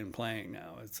philosophy in playing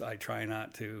now. I try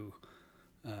not to,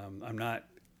 I'm not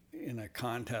in a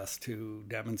contest to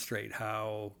demonstrate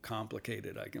how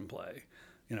complicated I can play.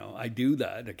 I do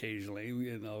that occasionally,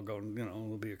 and I'll go,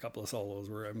 there'll be a couple of solos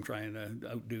where I'm trying to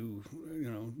outdo,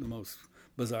 the most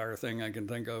bizarre thing I can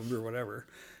think of or whatever.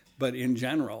 But in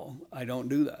general, I don't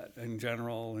do that. In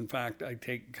general, in fact, I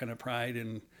take kind of pride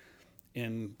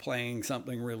in playing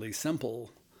something really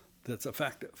simple that's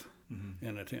effective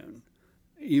in a tune.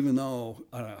 Even though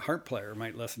a harp player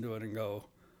might listen to it and go,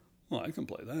 well, I can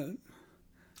play that.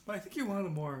 Well, I think you're one of the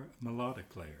more melodic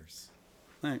players.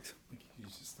 Thanks.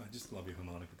 I just love your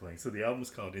harmonica playing. So the album's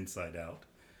called Inside Out,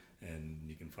 and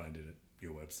you can find it at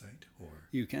your website, or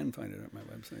you can find it at my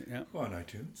website. Yeah. Or on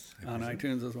iTunes. On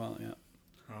iTunes as well. Yeah.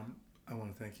 I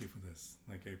want to thank you for this.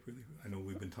 I know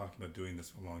we've been talking about doing this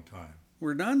for a long time.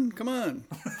 We're done? Come on.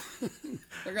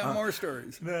 I got more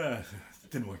stories. Nah, it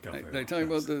didn't work out very well. Did I tell you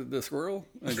about the squirrel?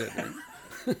 I did.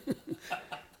 Right?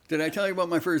 Did I tell you about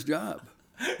my first job?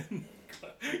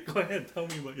 Go ahead. Tell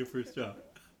me about your first job.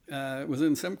 It was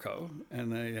in Simcoe,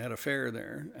 and they had a fair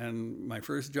there. And my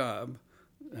first job,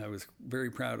 I was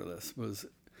very proud of this, was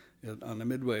on the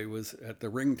Midway, was at the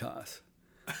ring toss.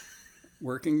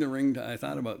 Working the ring toss. I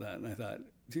thought about that, and I thought,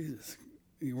 Jesus,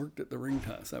 you worked at the ring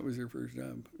toss. That was your first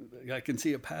job. I can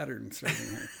see a pattern starting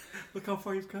here. Look how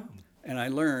far you've come. And I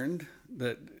learned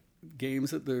that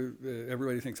games that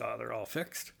everybody thinks, they're all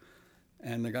fixed.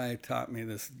 And the guy taught me,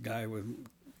 this guy with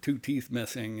 2 teeth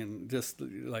missing and just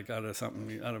like out of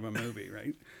a movie,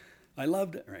 right? I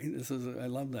loved it, right? I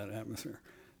love that atmosphere.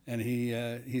 And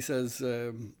he says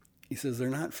they're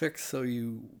not fixed so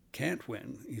you can't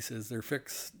win. He says they're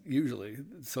fixed usually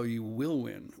so you will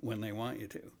win when they want you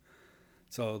to.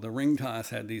 So the ring toss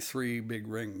had these 3 big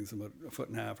rings, about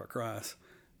 1.5 feet across,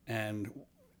 and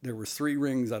there were 3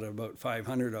 rings out of about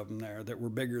 500 of them there that were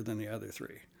bigger than the other 3,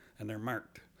 and they're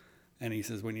marked. And he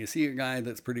says, when you see a guy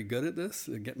that's pretty good at this,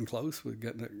 getting close with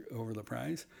getting over the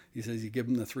prize, he says you give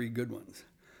him the 3 good ones.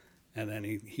 And then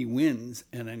he wins,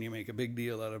 and then you make a big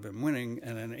deal out of him winning,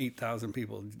 and then 8,000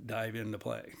 people dive in to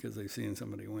play because they've seen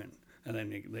somebody win. And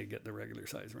then they get the regular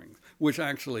size rings, which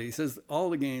actually, he says, all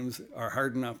the games are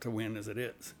hard enough to win as it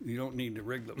is. You don't need to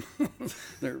rig them.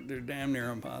 They're damn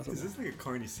near impossible. Is this like a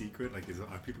corny secret? Like,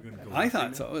 are people going to go? I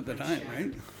thought so at the time,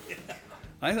 right? Yeah.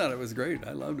 I thought it was great.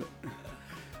 I loved it.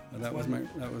 But that was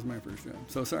my first job.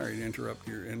 So sorry to interrupt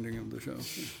your ending of the show.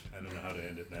 I don't know how to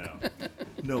end it now.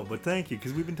 No, but thank you,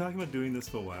 because we've been talking about doing this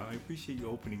for a while. I appreciate you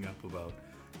opening up about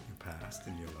your past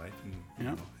and your life, and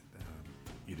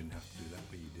you didn't have to do that,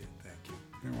 but you did. Thank you.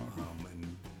 You're welcome.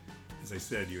 And as I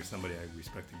said, you're somebody I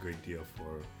respect a great deal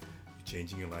for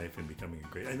changing your life and becoming a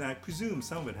great. And I presume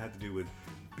some of it had to do with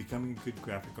becoming a good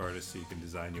graphic artist so you can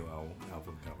design your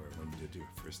album cover when you did your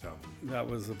first album. That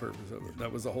was the purpose of it.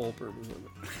 That was the whole purpose of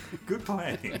it. Good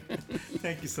planning.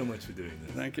 Thank you so much for doing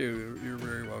this. Thank you. You're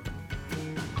very welcome.